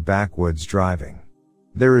isolated backwoods driving.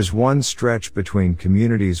 There is one stretch between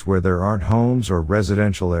communities where there aren't homes or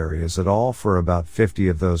residential areas at all for about 50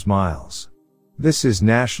 of those miles. This is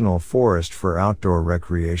national forest for outdoor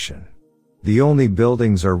recreation. The only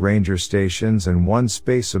buildings are ranger stations and one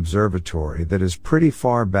space observatory that is pretty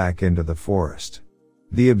far back into the forest.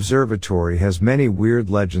 The observatory has many weird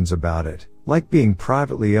legends about it, like being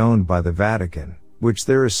privately owned by the Vatican, which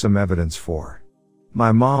there is some evidence for.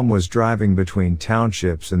 My mom was driving between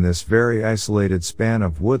townships in this very isolated span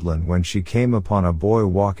of woodland when she came upon a boy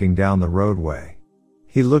walking down the roadway.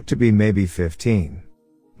 He looked to be maybe 15.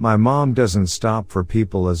 My mom doesn't stop for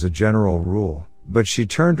people as a general rule, but she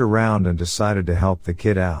turned around and decided to help the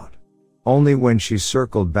kid out. Only when she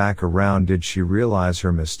circled back around did she realize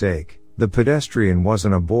her mistake. The pedestrian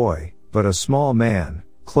wasn't a boy, but a small man,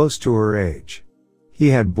 close to her age. He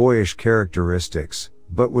had boyish characteristics,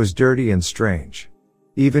 but was dirty and strange.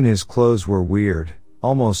 Even his clothes were weird,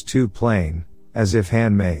 almost too plain, as if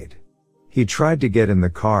handmade. He tried to get in the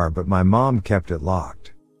car, but my mom kept it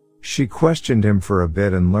locked. She questioned him for a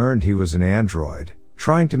bit and learned he was an android,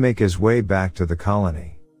 trying to make his way back to the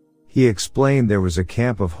colony. He explained there was a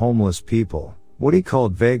camp of homeless people, what he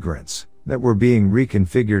called vagrants, that were being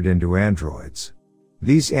reconfigured into androids.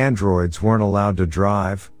 These androids weren't allowed to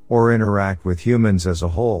drive, or interact with humans as a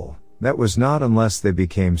whole. That was not unless they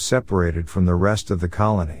became separated from the rest of the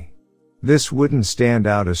colony. This wouldn't stand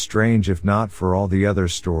out as strange if not for all the other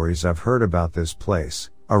stories I've heard about this place,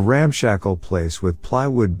 a ramshackle place with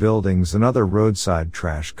plywood buildings and other roadside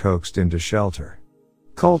trash coaxed into shelter.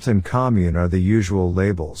 Cult and commune are the usual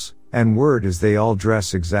labels, and word is they all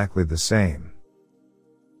dress exactly the same.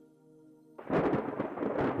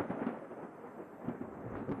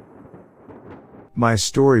 My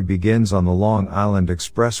story begins on the Long Island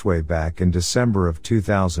Expressway back in December of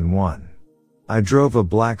 2001. I drove a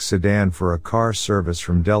black sedan for a car service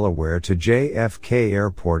from Delaware to JFK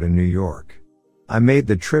Airport in New York. I made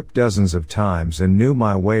the trip dozens of times and knew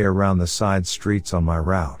my way around the side streets on my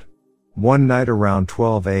route. One night around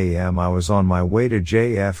 12 a.m. I was on my way to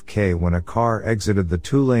JFK when a car exited the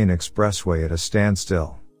two-lane expressway at a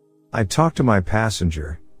standstill. I talked to my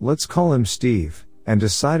passenger, let's call him Steve, and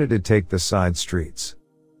decided to take the side streets.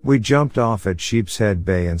 We jumped off at Sheepshead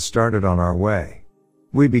Bay and started on our way.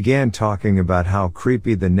 We began talking about how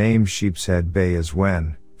creepy the name Sheepshead Bay is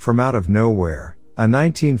when, from out of nowhere, a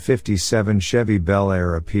 1957 Chevy Bel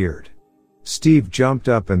Air appeared. Steve jumped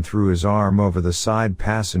up and threw his arm over the side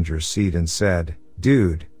passenger seat and said,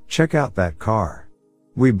 "Dude, check out that car."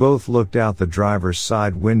 We both looked out the driver's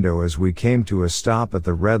side window as we came to a stop at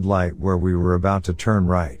the red light where we were about to turn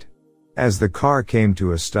right. As the car came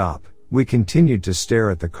to a stop, we continued to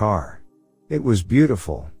stare at the car. It was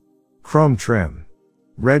beautiful. Chrome trim.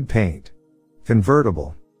 Red paint.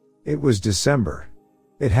 Convertible. It was December.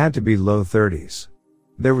 It had to be low 30s.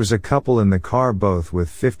 There was a couple in the car, both with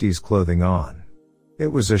 50s clothing on.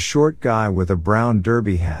 It was a short guy with a brown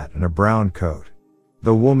derby hat and a brown coat.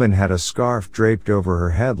 The woman had a scarf draped over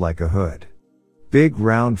her head like a hood. Big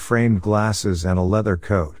round framed glasses and a leather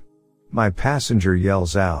coat. My passenger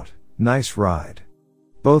yells out, "Nice ride."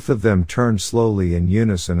 Both of them turned slowly in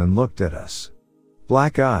unison and looked at us.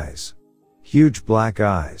 Black eyes. Huge black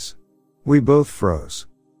eyes. We both froze.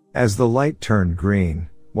 As the light turned green,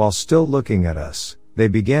 While still looking at us, they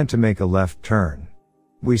began to make a left turn.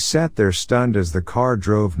 We sat there stunned as the car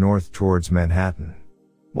drove north towards Manhattan.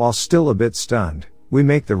 While still a bit stunned, we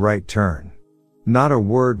make the right turn. Not a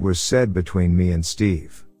word was said between me and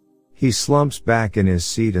Steve. He slumps back in his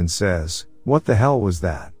seat and says, "What the hell was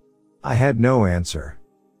that?" I had no answer.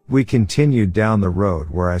 We continued down the road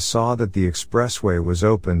where I saw that the expressway was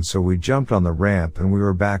open, so we jumped on the ramp and we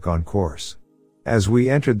were back on course. As we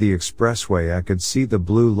entered the expressway, I could see the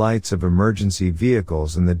blue lights of emergency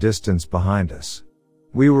vehicles in the distance behind us.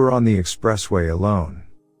 We were on the expressway alone.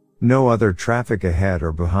 No other traffic ahead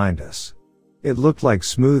or behind us. It looked like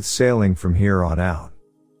smooth sailing from here on out.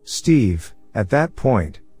 Steve, at that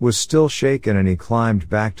point, was still shaken and he climbed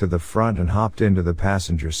back to the front and hopped into the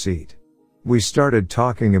passenger seat. We started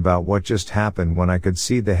talking about what just happened when I could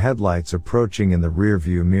see the headlights approaching in the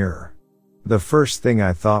rearview mirror. The first thing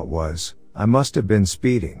I thought was, I must have been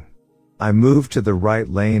speeding. I moved to the right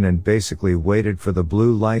lane and basically waited for the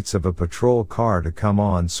blue lights of a patrol car to come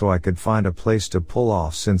on so I could find a place to pull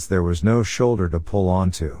off since there was no shoulder to pull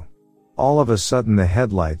onto. All of a sudden the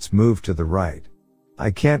headlights moved to the right.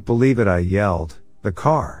 "I can't believe it," I yelled. "The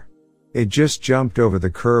car. It just jumped over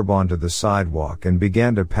the curb onto the sidewalk and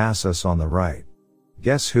began to pass us on the right."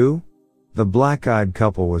 Guess who? The black-eyed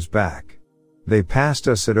couple was back. They passed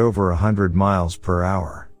us at over 100 miles per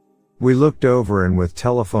hour. We looked over and with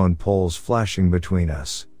telephone poles flashing between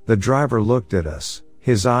us, the driver looked at us.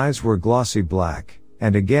 His eyes were glossy black,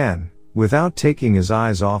 and again, without taking his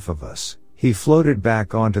eyes off of us, he floated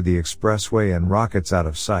back onto the expressway and rockets out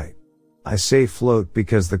of sight. I say float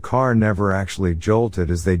because the car never actually jolted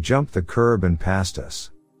as they jumped the curb and passed us.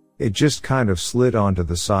 It just kind of slid onto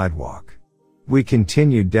the sidewalk. We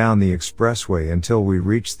continued down the expressway until we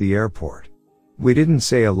reached the airport. We didn't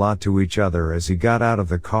say a lot to each other as he got out of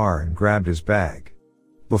the car and grabbed his bag.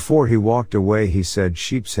 Before he walked away, he said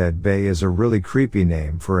Sheepshead Bay is a really creepy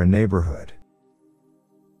name for a neighborhood.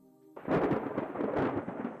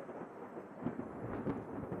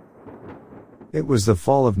 It was the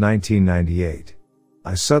fall of 1998.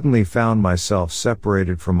 I suddenly found myself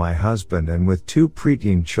separated from my husband and with 2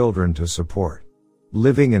 preteen children to support.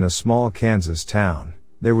 Living in a small Kansas town,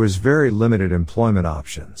 there was very limited employment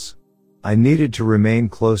options. I needed to remain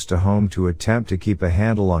close to home to attempt to keep a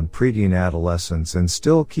handle on preteen adolescents and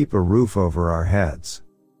still keep a roof over our heads.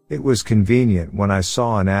 It was convenient when I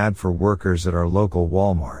saw an ad for workers at our local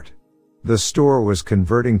Walmart. The store was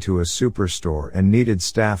converting to a superstore and needed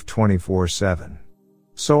staff 24/7.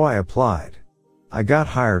 So I applied. I got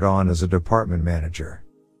hired on as a department manager.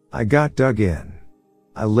 I got dug in.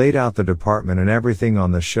 I laid out the department and everything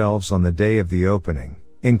on the shelves on the day of the opening,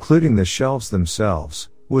 including the shelves themselves,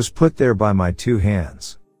 was put there by my 2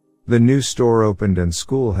 hands. The new store opened and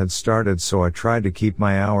school had started, so I tried to keep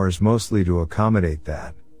my hours mostly to accommodate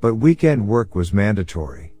that, but weekend work was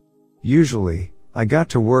mandatory. Usually, I got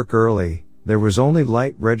to work early, there was only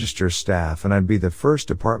light register staff and I'd be the first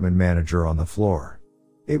department manager on the floor.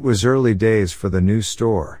 It was early days for the new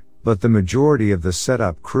store, but the majority of the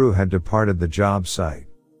setup crew had departed the job site.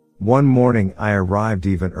 One morning I arrived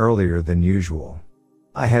even earlier than usual.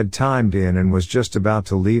 I had timed in and was just about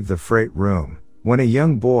to leave the freight room, when a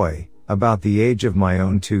young boy, about the age of my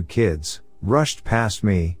own 2 kids, rushed past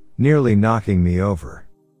me, nearly knocking me over.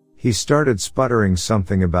 He started sputtering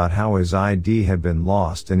something about how his ID had been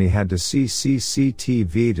lost and he had to see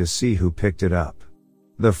CCTV to see who picked it up.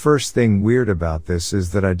 The first thing weird about this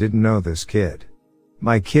is that I didn't know this kid.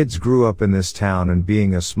 My kids grew up in this town, and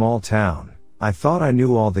being a small town, I thought I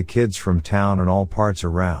knew all the kids from town and all parts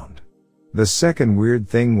around. The second weird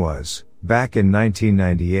thing was, back in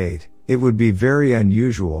 1998, it would be very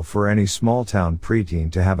unusual for any small town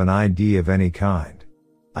preteen to have an ID of any kind.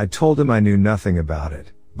 I told him I knew nothing about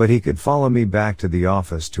it, but he could follow me back to the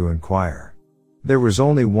office to inquire. There was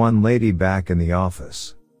only one lady back in the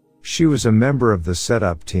office. She was a member of the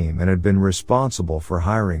setup team and had been responsible for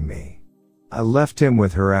hiring me. I left him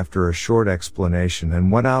with her after a short explanation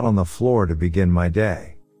and went out on the floor to begin my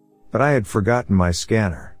day. But I had forgotten my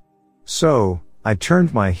scanner. So, I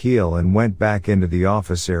turned my heel and went back into the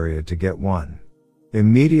office area to get one.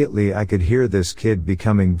 Immediately I could hear this kid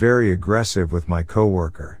becoming very aggressive with my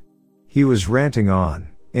coworker. He was ranting on,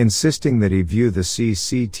 insisting that he view the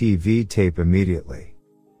CCTV tape immediately.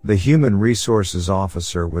 The human resources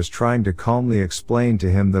officer was trying to calmly explain to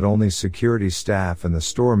him that only security staff and the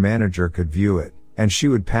store manager could view it, and she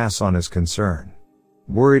would pass on his concern.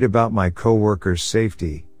 Worried about my coworker's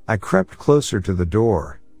safety, I crept closer to the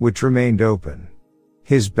door, which remained open.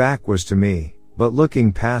 His back was to me, but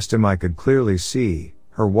looking past him I could clearly see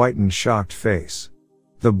her whitened, shocked face.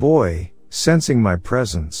 The boy, sensing my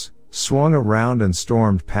presence, swung around and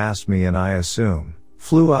stormed past me and I assume,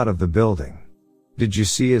 flew out of the building. "Did you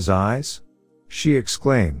see his eyes?" she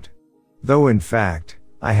exclaimed. Though in fact,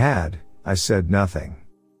 I said nothing.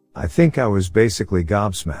 I think I was basically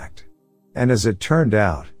gobsmacked. And as it turned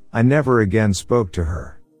out, I never again spoke to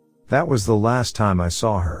her. That was the last time I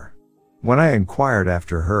saw her. When I inquired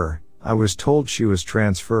after her, I was told she was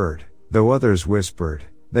transferred, though others whispered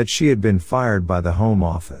that she had been fired by the Home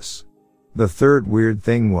Office. The third weird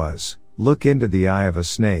thing was, look into the eye of a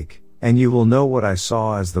snake, and you will know what I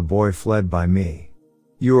saw as the boy fled by me.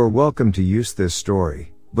 You are welcome to use this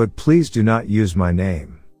story, but please do not use my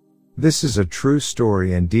name. This is a true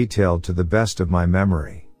story and detailed to the best of my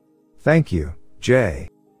memory. Thank you, Jay.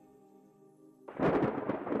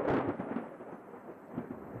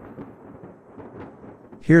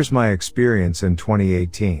 Here's my experience in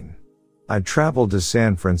 2018. I traveled to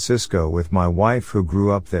San Francisco with my wife who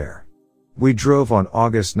grew up there. We drove on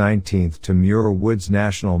August 19th to Muir Woods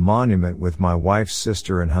National Monument with my wife's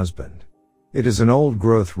sister and husband. It is an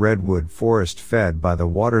old-growth redwood forest fed by the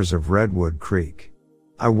waters of Redwood Creek.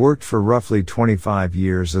 I worked for roughly 25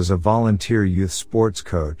 years as a volunteer youth sports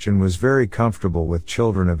coach and was very comfortable with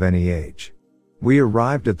children of any age. We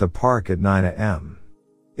arrived at the park at 9 a.m.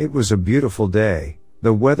 It was a beautiful day,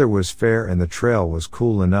 the weather was fair and the trail was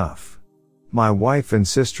cool enough. My wife and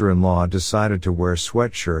sister-in-law decided to wear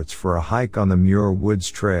sweatshirts for a hike on the Muir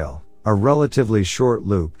Woods Trail, a relatively short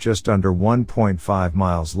loop just under 1.5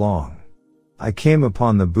 miles long. I came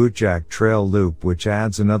upon the Bootjack Trail Loop, which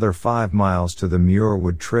adds another 5 miles to the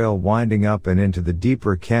Muirwood Trail, winding up and into the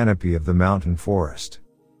deeper canopy of the mountain forest.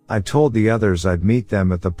 I told the others I'd meet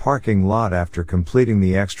them at the parking lot after completing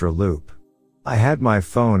the extra loop. I had my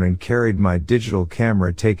phone and carried my digital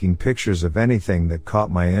camera, taking pictures of anything that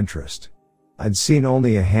caught my interest. I'd seen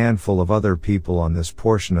only a handful of other people on this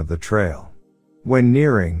portion of the trail. When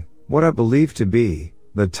nearing what I believed to be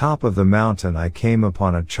the top of the mountain, I came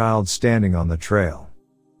upon a child standing on the trail.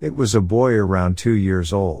 It was a boy around 2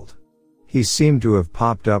 years old. He seemed to have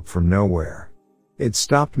popped up from nowhere. It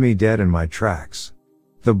stopped me dead in my tracks.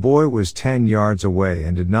 The boy was 10 yards away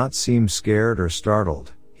and did not seem scared or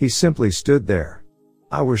startled. He simply stood there.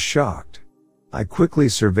 I was shocked. I quickly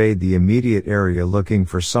surveyed the immediate area looking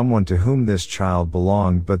for someone to whom this child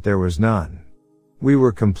belonged, but there was none. We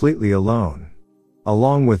were completely alone.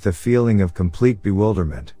 Along with the feeling of complete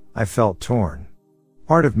bewilderment, I felt torn.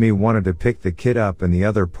 Part of me wanted to pick the kid up and the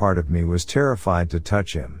other part of me was terrified to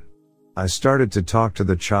touch him. I started to talk to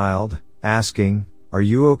the child, asking, "Are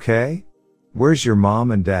you okay? Where's your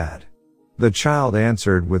mom and dad?" The child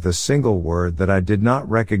answered with a single word that I did not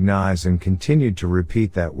recognize and continued to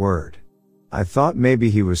repeat that word. I thought maybe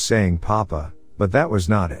he was saying Papa, but that was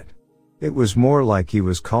not it. It was more like he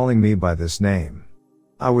was calling me by this name.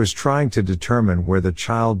 I was trying to determine where the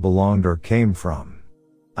child belonged or came from.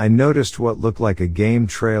 I noticed what looked like a game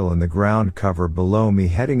trail in the ground cover below me,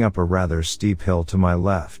 heading up a rather steep hill to my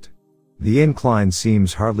left. The incline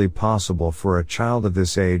seems hardly possible for a child of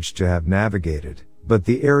this age to have navigated, but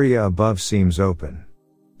the area above seems open.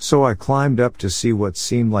 So I climbed up to see what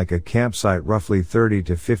seemed like a campsite roughly 30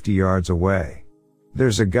 to 50 yards away.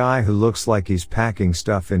 There's a guy who looks like he's packing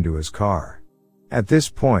stuff into his car. At this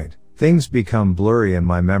point, things become blurry in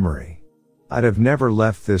my memory. I'd have never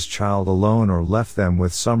left this child alone or left them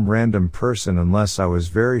with some random person unless I was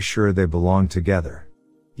very sure they belonged together.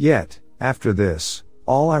 Yet, after this,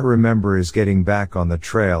 all I remember is getting back on the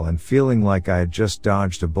trail and feeling like I had just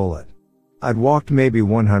dodged a bullet. I'd walked maybe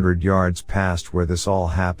 100 yards past where this all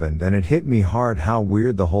happened, and it hit me hard how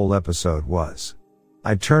weird the whole episode was.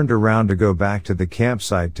 I turned around to go back to the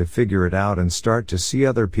campsite to figure it out and start to see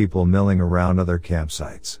other people milling around other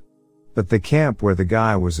campsites. But the camp where the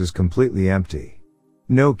guy was is completely empty.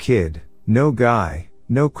 No kid, no guy,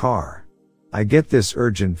 no car. I get this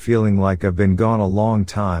urgent feeling like I've been gone a long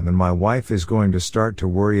time and my wife is going to start to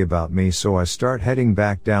worry about me, so I start heading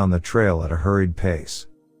back down the trail at a hurried pace.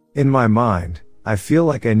 In my mind, I feel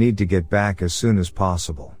like I need to get back as soon as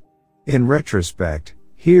possible. In retrospect,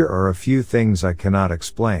 here are a few things I cannot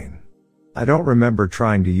explain. I don't remember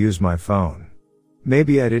trying to use my phone.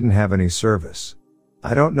 Maybe I didn't have any service.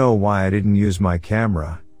 I don't know why I didn't use my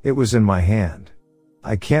camera, it was in my hand.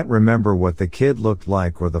 I can't remember what the kid looked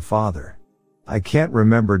like or the father. I can't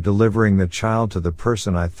remember delivering the child to the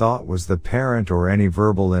person I thought was the parent or any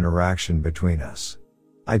verbal interaction between us.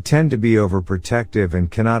 I tend to be overprotective and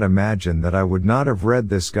cannot imagine that I would not have read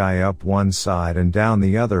this guy up one side and down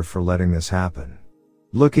the other for letting this happen.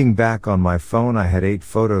 Looking back on my phone, I had 8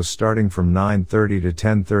 photos starting from 9:30 to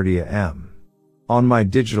 10:30 a.m. On my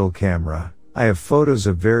digital camera, I have photos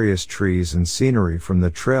of various trees and scenery from the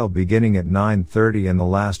trail beginning at 9:30 and the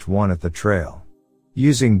last one at the trail.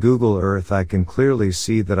 Using Google Earth, I can clearly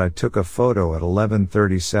see that I took a photo at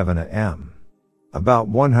 11:37 a.m. about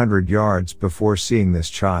 100 yards before seeing this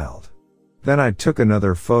child. Then I took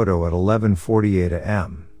another photo at 11:48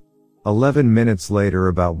 a.m. 11 minutes later,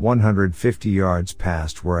 about 150 yards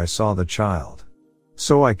past where I saw the child.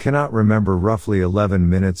 So I cannot remember roughly 11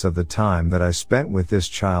 minutes of the time that I spent with this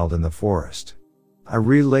child in the forest. I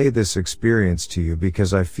relay this experience to you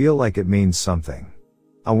because I feel like it means something.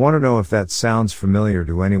 I want to know if that sounds familiar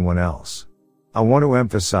to anyone else. I want to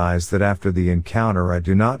emphasize that after the encounter, I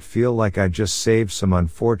do not feel like I just saved some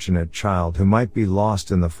unfortunate child who might be lost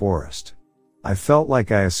in the forest. I felt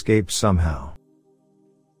like I escaped somehow.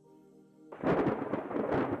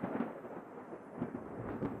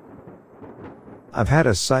 I've had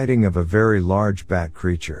a sighting of a very large bat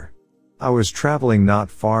creature. I was traveling not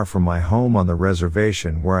far from my home on the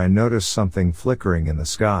reservation where I noticed something flickering in the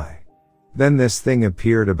sky. Then this thing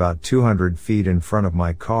appeared about 200 feet in front of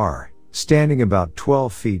my car, standing about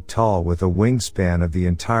 12 feet tall with a wingspan of the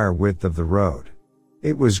entire width of the road.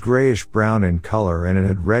 It was grayish-brown in color and it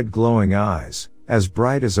had red glowing eyes, as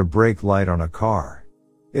bright as a brake light on a car.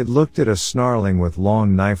 It looked at us snarling with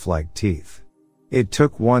long knife-like teeth. It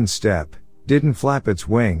took one step, didn't flap its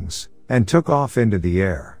wings, and took off into the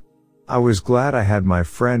air. I was glad I had my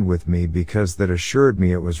friend with me because that assured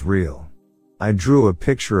me it was real. I drew a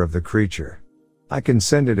picture of the creature. I can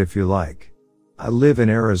send it if you like. I live in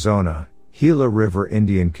Arizona, Gila River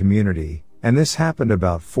Indian Community, and this happened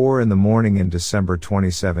about 4 in the morning in December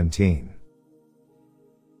 2017.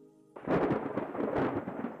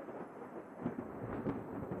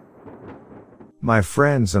 My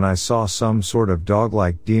friends and I saw some sort of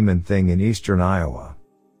dog-like demon thing in eastern Iowa.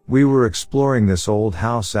 We were exploring this old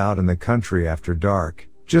house out in the country after dark,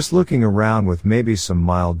 just looking around with maybe some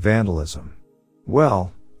mild vandalism.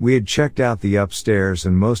 Well, we had checked out the upstairs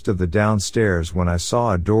and most of the downstairs when I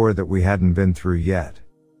saw a door that we hadn't been through yet.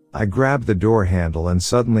 I grabbed the door handle and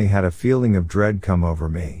suddenly had a feeling of dread come over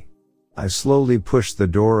me. I slowly pushed the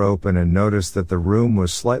door open and noticed that the room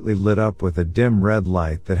was slightly lit up with a dim red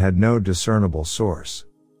light that had no discernible source.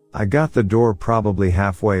 I got the door probably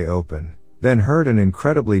halfway open, then heard an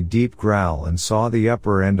incredibly deep growl and saw the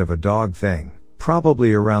upper end of a dog thing,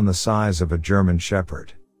 probably around the size of a German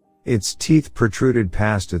Shepherd. Its teeth protruded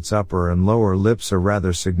past its upper and lower lips a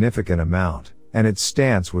rather significant amount, and its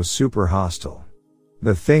stance was super hostile.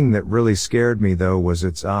 The thing that really scared me though was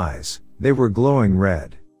its eyes. They were glowing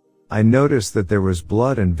red. I noticed that there was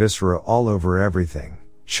blood and viscera all over everything,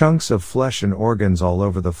 chunks of flesh and organs all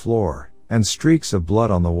over the floor, and streaks of blood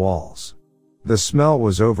on the walls. The smell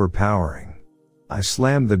was overpowering. I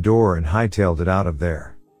slammed the door and hightailed it out of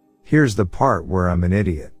there. Here's the part where I'm an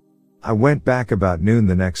idiot. I went back about noon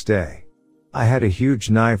the next day. I had a huge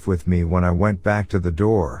knife with me when I went back to the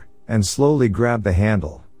door, and slowly grabbed the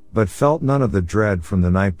handle, but felt none of the dread from the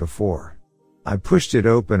night before. I pushed it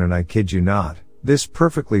open and I kid you not, this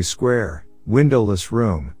perfectly square, windowless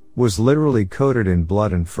room was literally coated in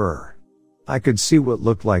blood and fur. I could see what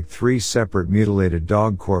looked like 3 separate mutilated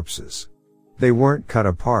dog corpses. They weren't cut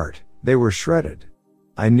apart, they were shredded.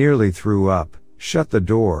 I nearly threw up, shut the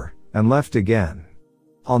door, and left again.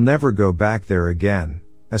 I'll never go back there again,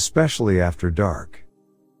 especially after dark.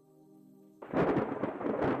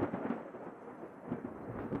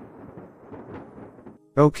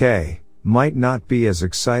 Okay. Might not be as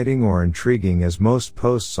exciting or intriguing as most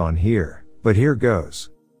posts on here, but here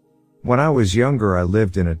goes. When I was younger I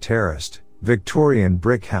lived in a terraced, Victorian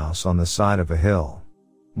brick house on the side of a hill.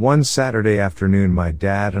 One Saturday afternoon my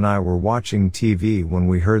dad and I were watching TV when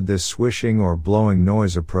we heard this swishing or blowing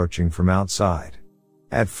noise approaching from outside.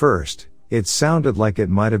 At first, it sounded like it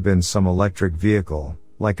might have been some electric vehicle,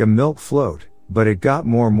 like a milk float, but it got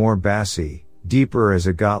more and more bassy, deeper as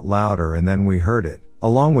it got louder, and then we heard it,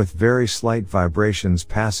 along with very slight vibrations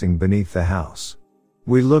passing beneath the house.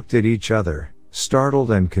 We looked at each other, startled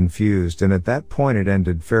and confused, and at that point it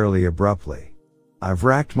ended fairly abruptly. I've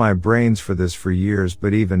racked my brains for this for years,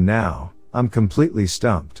 but even now, I'm completely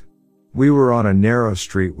stumped. We were on a narrow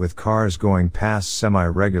street with cars going past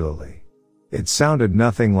semi-regularly. It sounded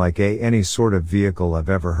nothing like any sort of vehicle I've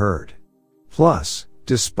ever heard. Plus,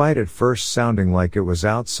 despite at first sounding like it was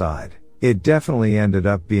outside, it definitely ended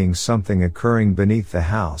up being something occurring beneath the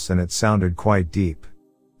house, and it sounded quite deep.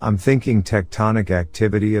 I'm thinking tectonic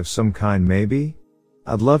activity of some kind maybe?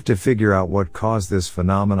 I'd love to figure out what caused this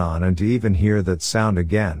phenomenon and to even hear that sound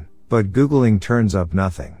again, but Googling turns up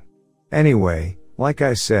nothing. Anyway, like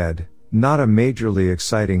I said, not a majorly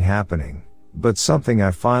exciting happening, but something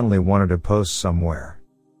I finally wanted to post somewhere.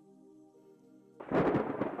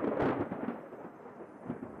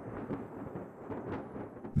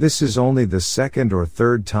 This is only the second or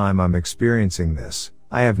third time I'm experiencing this.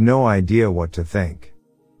 I have no idea what to think.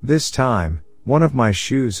 This time, one of my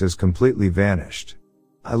shoes has completely vanished.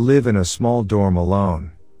 I live in a small dorm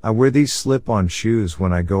alone. I wear these slip-on shoes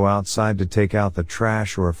when I go outside to take out the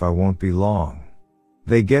trash or if I won't be long.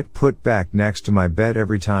 They get put back next to my bed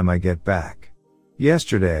every time I get back.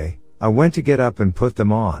 Yesterday, I went to get up and put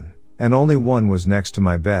them on, and only one was next to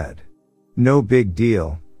my bed. No big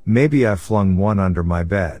deal, maybe I flung one under my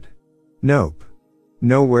bed. Nope.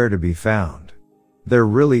 Nowhere to be found. There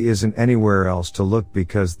really isn't anywhere else to look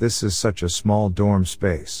because this is such a small dorm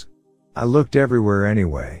space. I looked everywhere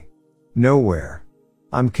anyway. Nowhere.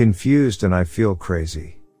 I'm confused and I feel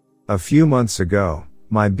crazy. A few months ago,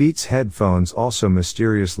 my Beats headphones also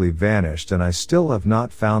mysteriously vanished and I still have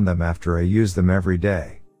not found them after I use them every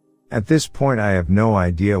day. At this point I have no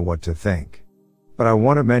idea what to think. But I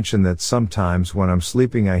want to mention that sometimes when I'm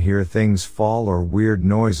sleeping I hear things fall or weird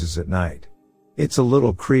noises at night. It's a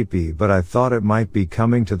little creepy, but I thought it might be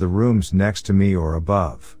coming to the rooms next to me or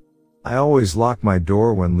above. I always lock my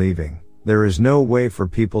door when leaving. There is no way for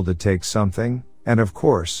people to take something, and of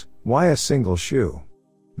course, why a single shoe?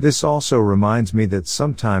 This also reminds me that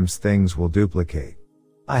sometimes things will duplicate.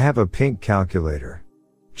 I have a pink calculator.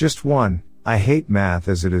 Just one. I hate math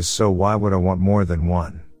as it is, so why would I want more than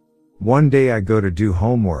one? One day I go to do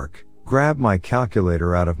homework, grab my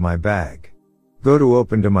calculator out of my bag. Go to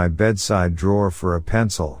open to my bedside drawer for a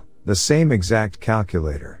pencil, the same exact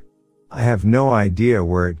calculator. I have no idea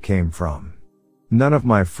where it came from. None of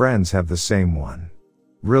my friends have the same one.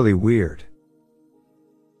 Really weird.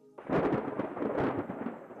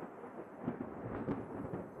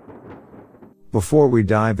 Before we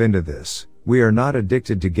dive into this, we are not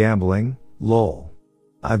addicted to gambling, lol.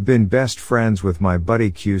 I've been best friends with my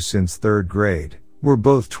buddy Q since 3rd grade, we're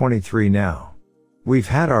both 23 now. We've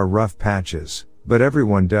had our rough patches, but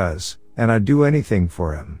everyone does, and I'd do anything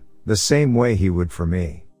for him, the same way he would for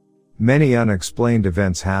me. Many unexplained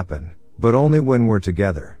events happen, but only when we're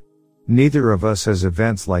together. Neither of us has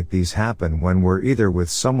events like these happen when we're either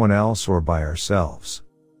with someone else or by ourselves.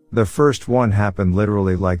 The first one happened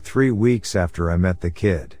literally like 3 weeks after I met the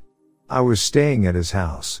kid. I was staying at his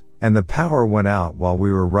house, and the power went out while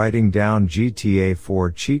we were writing down GTA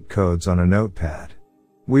 4 cheat codes on a notepad.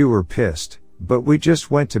 We were pissed, but we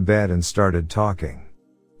just went to bed and started talking.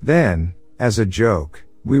 Then, as a joke,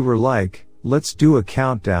 we were like, let's do a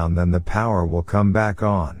countdown, then the power will come back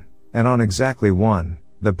on. And on exactly 1,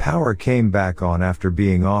 the power came back on after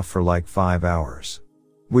being off for like 5 hours.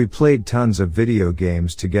 We played tons of video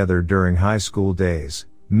games together during high school days,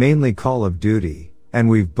 mainly Call of Duty, and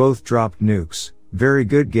we've both dropped nukes, very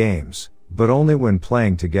good games, but only when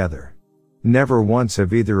playing together. Never once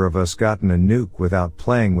have either of us gotten a nuke without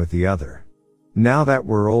playing with the other. Now that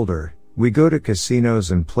we're older, we go to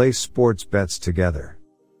casinos and place sports bets together.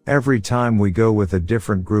 Every time we go with a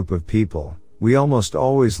different group of people, we almost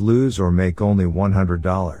always lose or make only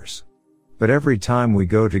 $100. But every time we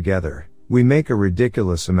go together, we make a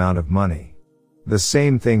ridiculous amount of money. The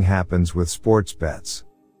same thing happens with sports bets.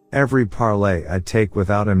 Every parlay I take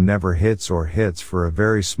without him never hits or hits for a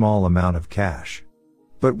very small amount of cash.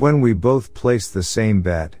 But when we both place the same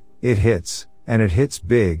bet, it hits, and it hits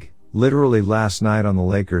big. Literally last night on the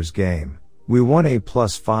Lakers game, we won a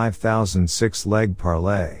plus 5,000 6-leg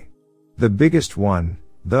parlay. The biggest one,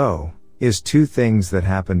 though, is 2 things that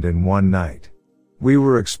happened in one night. We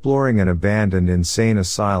were exploring an abandoned insane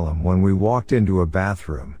asylum when we walked into a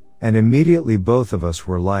bathroom, and immediately both of us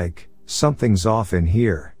were like, something's off in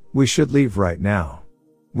here, we should leave right now.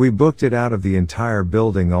 We booked it out of the entire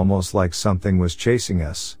building almost like something was chasing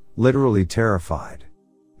us, literally terrified.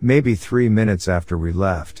 Maybe 3 minutes after we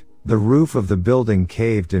left, the roof of the building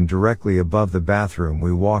caved in directly above the bathroom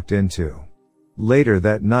we walked into. Later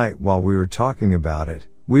that night while we were talking about it,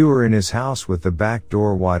 we were in his house with the back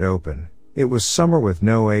door wide open. It was summer with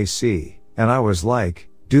no AC, and I was like,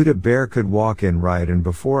 dude, a bear could walk in right, and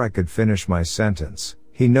before I could finish my sentence,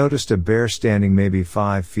 he noticed a bear standing maybe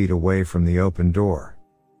 5 feet away from the open door.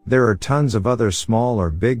 There are tons of other small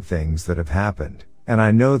or big things that have happened, and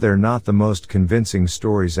I know they're not the most convincing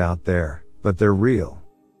stories out there, but they're real.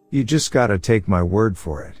 You just gotta take my word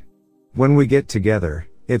for it. When we get together,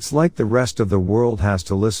 it's like the rest of the world has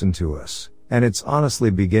to listen to us, and it's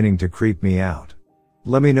honestly beginning to creep me out.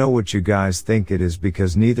 Let me know what you guys think it is,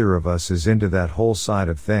 because neither of us is into that whole side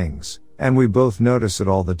of things, and we both notice it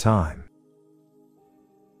all the time.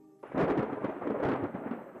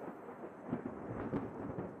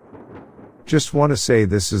 Just want to say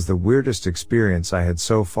this is the weirdest experience I had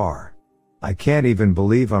so far. I can't even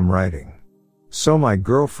believe I'm writing. So my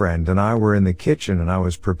girlfriend and I were in the kitchen and I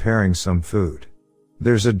was preparing some food.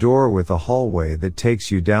 There's a door with a hallway that takes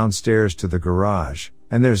you downstairs to the garage,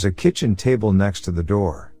 and there's a kitchen table next to the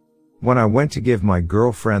door. When I went to give my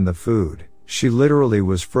girlfriend the food, she literally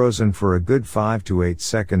was frozen for a good 5 to 8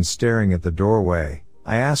 seconds staring at the doorway.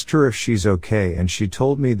 I asked her if she's okay and she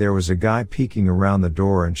told me there was a guy peeking around the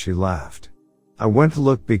door and she laughed. I went to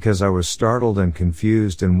look because I was startled and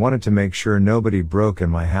confused and wanted to make sure nobody broke in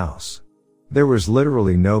my house. There was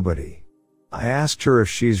literally nobody. I asked her if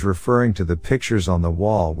she's referring to the pictures on the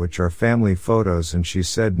wall, which are family photos, and she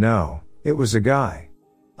said no, it was a guy.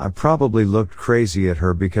 I probably looked crazy at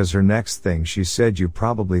her because her next thing she said, "You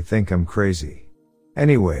probably think I'm crazy."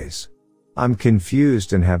 Anyways, I'm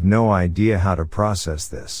confused and have no idea how to process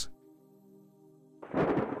this.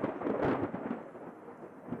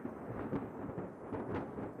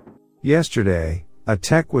 Yesterday, a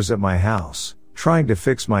tech was at my house, trying to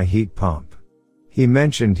fix my heat pump. He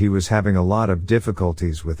mentioned he was having a lot of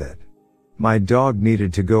difficulties with it. My dog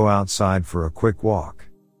needed to go outside for a quick walk.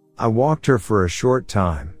 I walked her for a short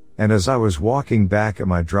time, and as I was walking back at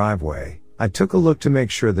my driveway, I took a look to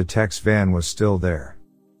make sure the tech's van was still there.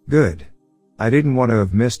 Good. I didn't want to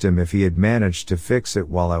have missed him if he had managed to fix it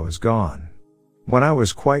while I was gone. When I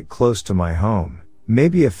was quite close to my home,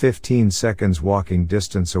 maybe a 15 seconds walking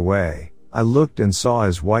distance away, I looked and saw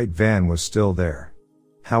his white van was still there.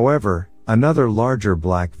 However, another larger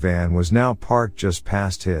black van was now parked just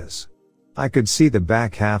past his. I could see the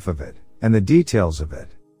back half of it, and the details of it.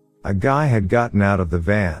 A guy had gotten out of the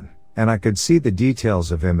van, and I could see the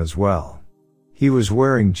details of him as well. He was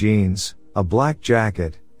wearing jeans, a black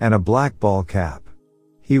jacket, and a black ball cap.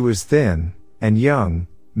 He was thin and young,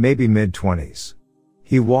 maybe mid-20s.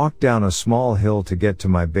 He walked down a small hill to get to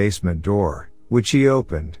my basement door, which he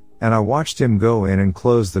opened, and I watched him go in and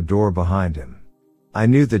close the door behind him. I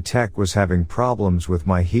knew the tech was having problems with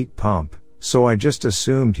my heat pump, so I just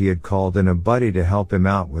assumed he had called in a buddy to help him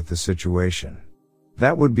out with the situation.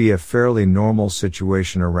 That would be a fairly normal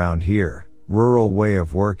situation around here, rural way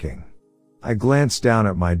of working. I glanced down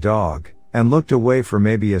at my dog, and looked away for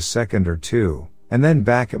maybe a second or two, and then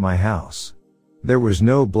back at my house. There was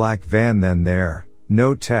no black van then there,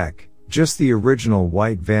 no tech, just the original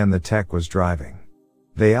white van the tech was driving.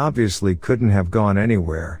 They obviously couldn't have gone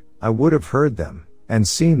anywhere. I would have heard them, and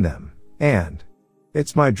seen them, and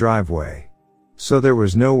it's my driveway. So there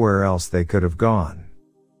was nowhere else they could have gone.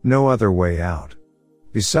 No other way out.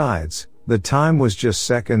 Besides, the time was just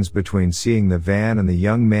seconds between seeing the van and the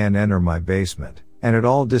young man enter my basement, and it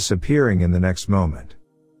all disappearing in the next moment.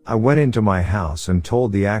 I went into my house and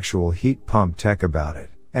told the actual heat pump tech about it,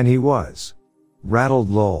 and he was rattled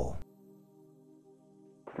lol.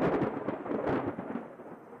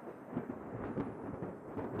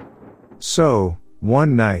 So,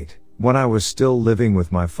 one night, when I was still living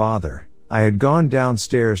with my father, I had gone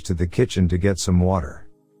downstairs to the kitchen to get some water.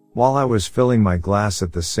 While I was filling my glass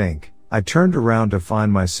at the sink, I turned around to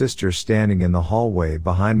find my sister standing in the hallway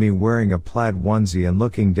behind me wearing a plaid onesie and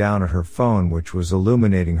looking down at her phone, which was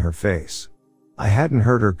illuminating her face. I hadn't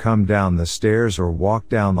heard her come down the stairs or walk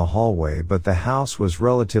down the hallway, but the house was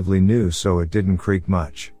relatively new so it didn't creak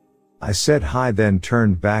much. I said hi, then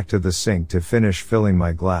turned back to the sink to finish filling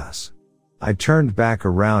my glass. I turned back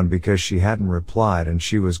around because she hadn't replied and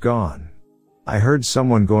she was gone. I heard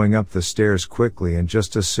someone going up the stairs quickly and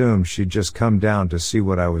just assumed she'd just come down to see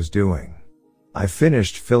what I was doing. I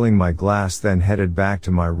finished filling my glass, then headed back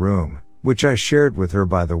to my room, which I shared with her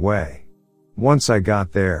by the way. Once I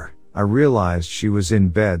got there, I realized she was in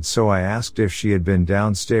bed, so I asked if she had been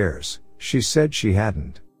downstairs. She said she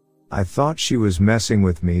hadn't. I thought she was messing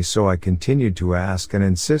with me, so I continued to ask and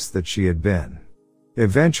insist that she had been.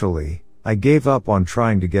 Eventually, I gave up on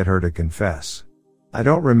trying to get her to confess. I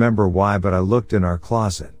don't remember why, but I looked in our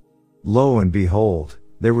closet. Lo and behold,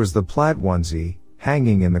 there was the plaid onesie,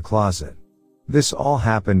 hanging in the closet. This all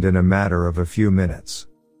happened in a matter of a few minutes.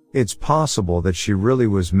 It's possible that she really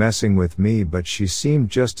was messing with me, but she seemed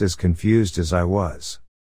just as confused as I was.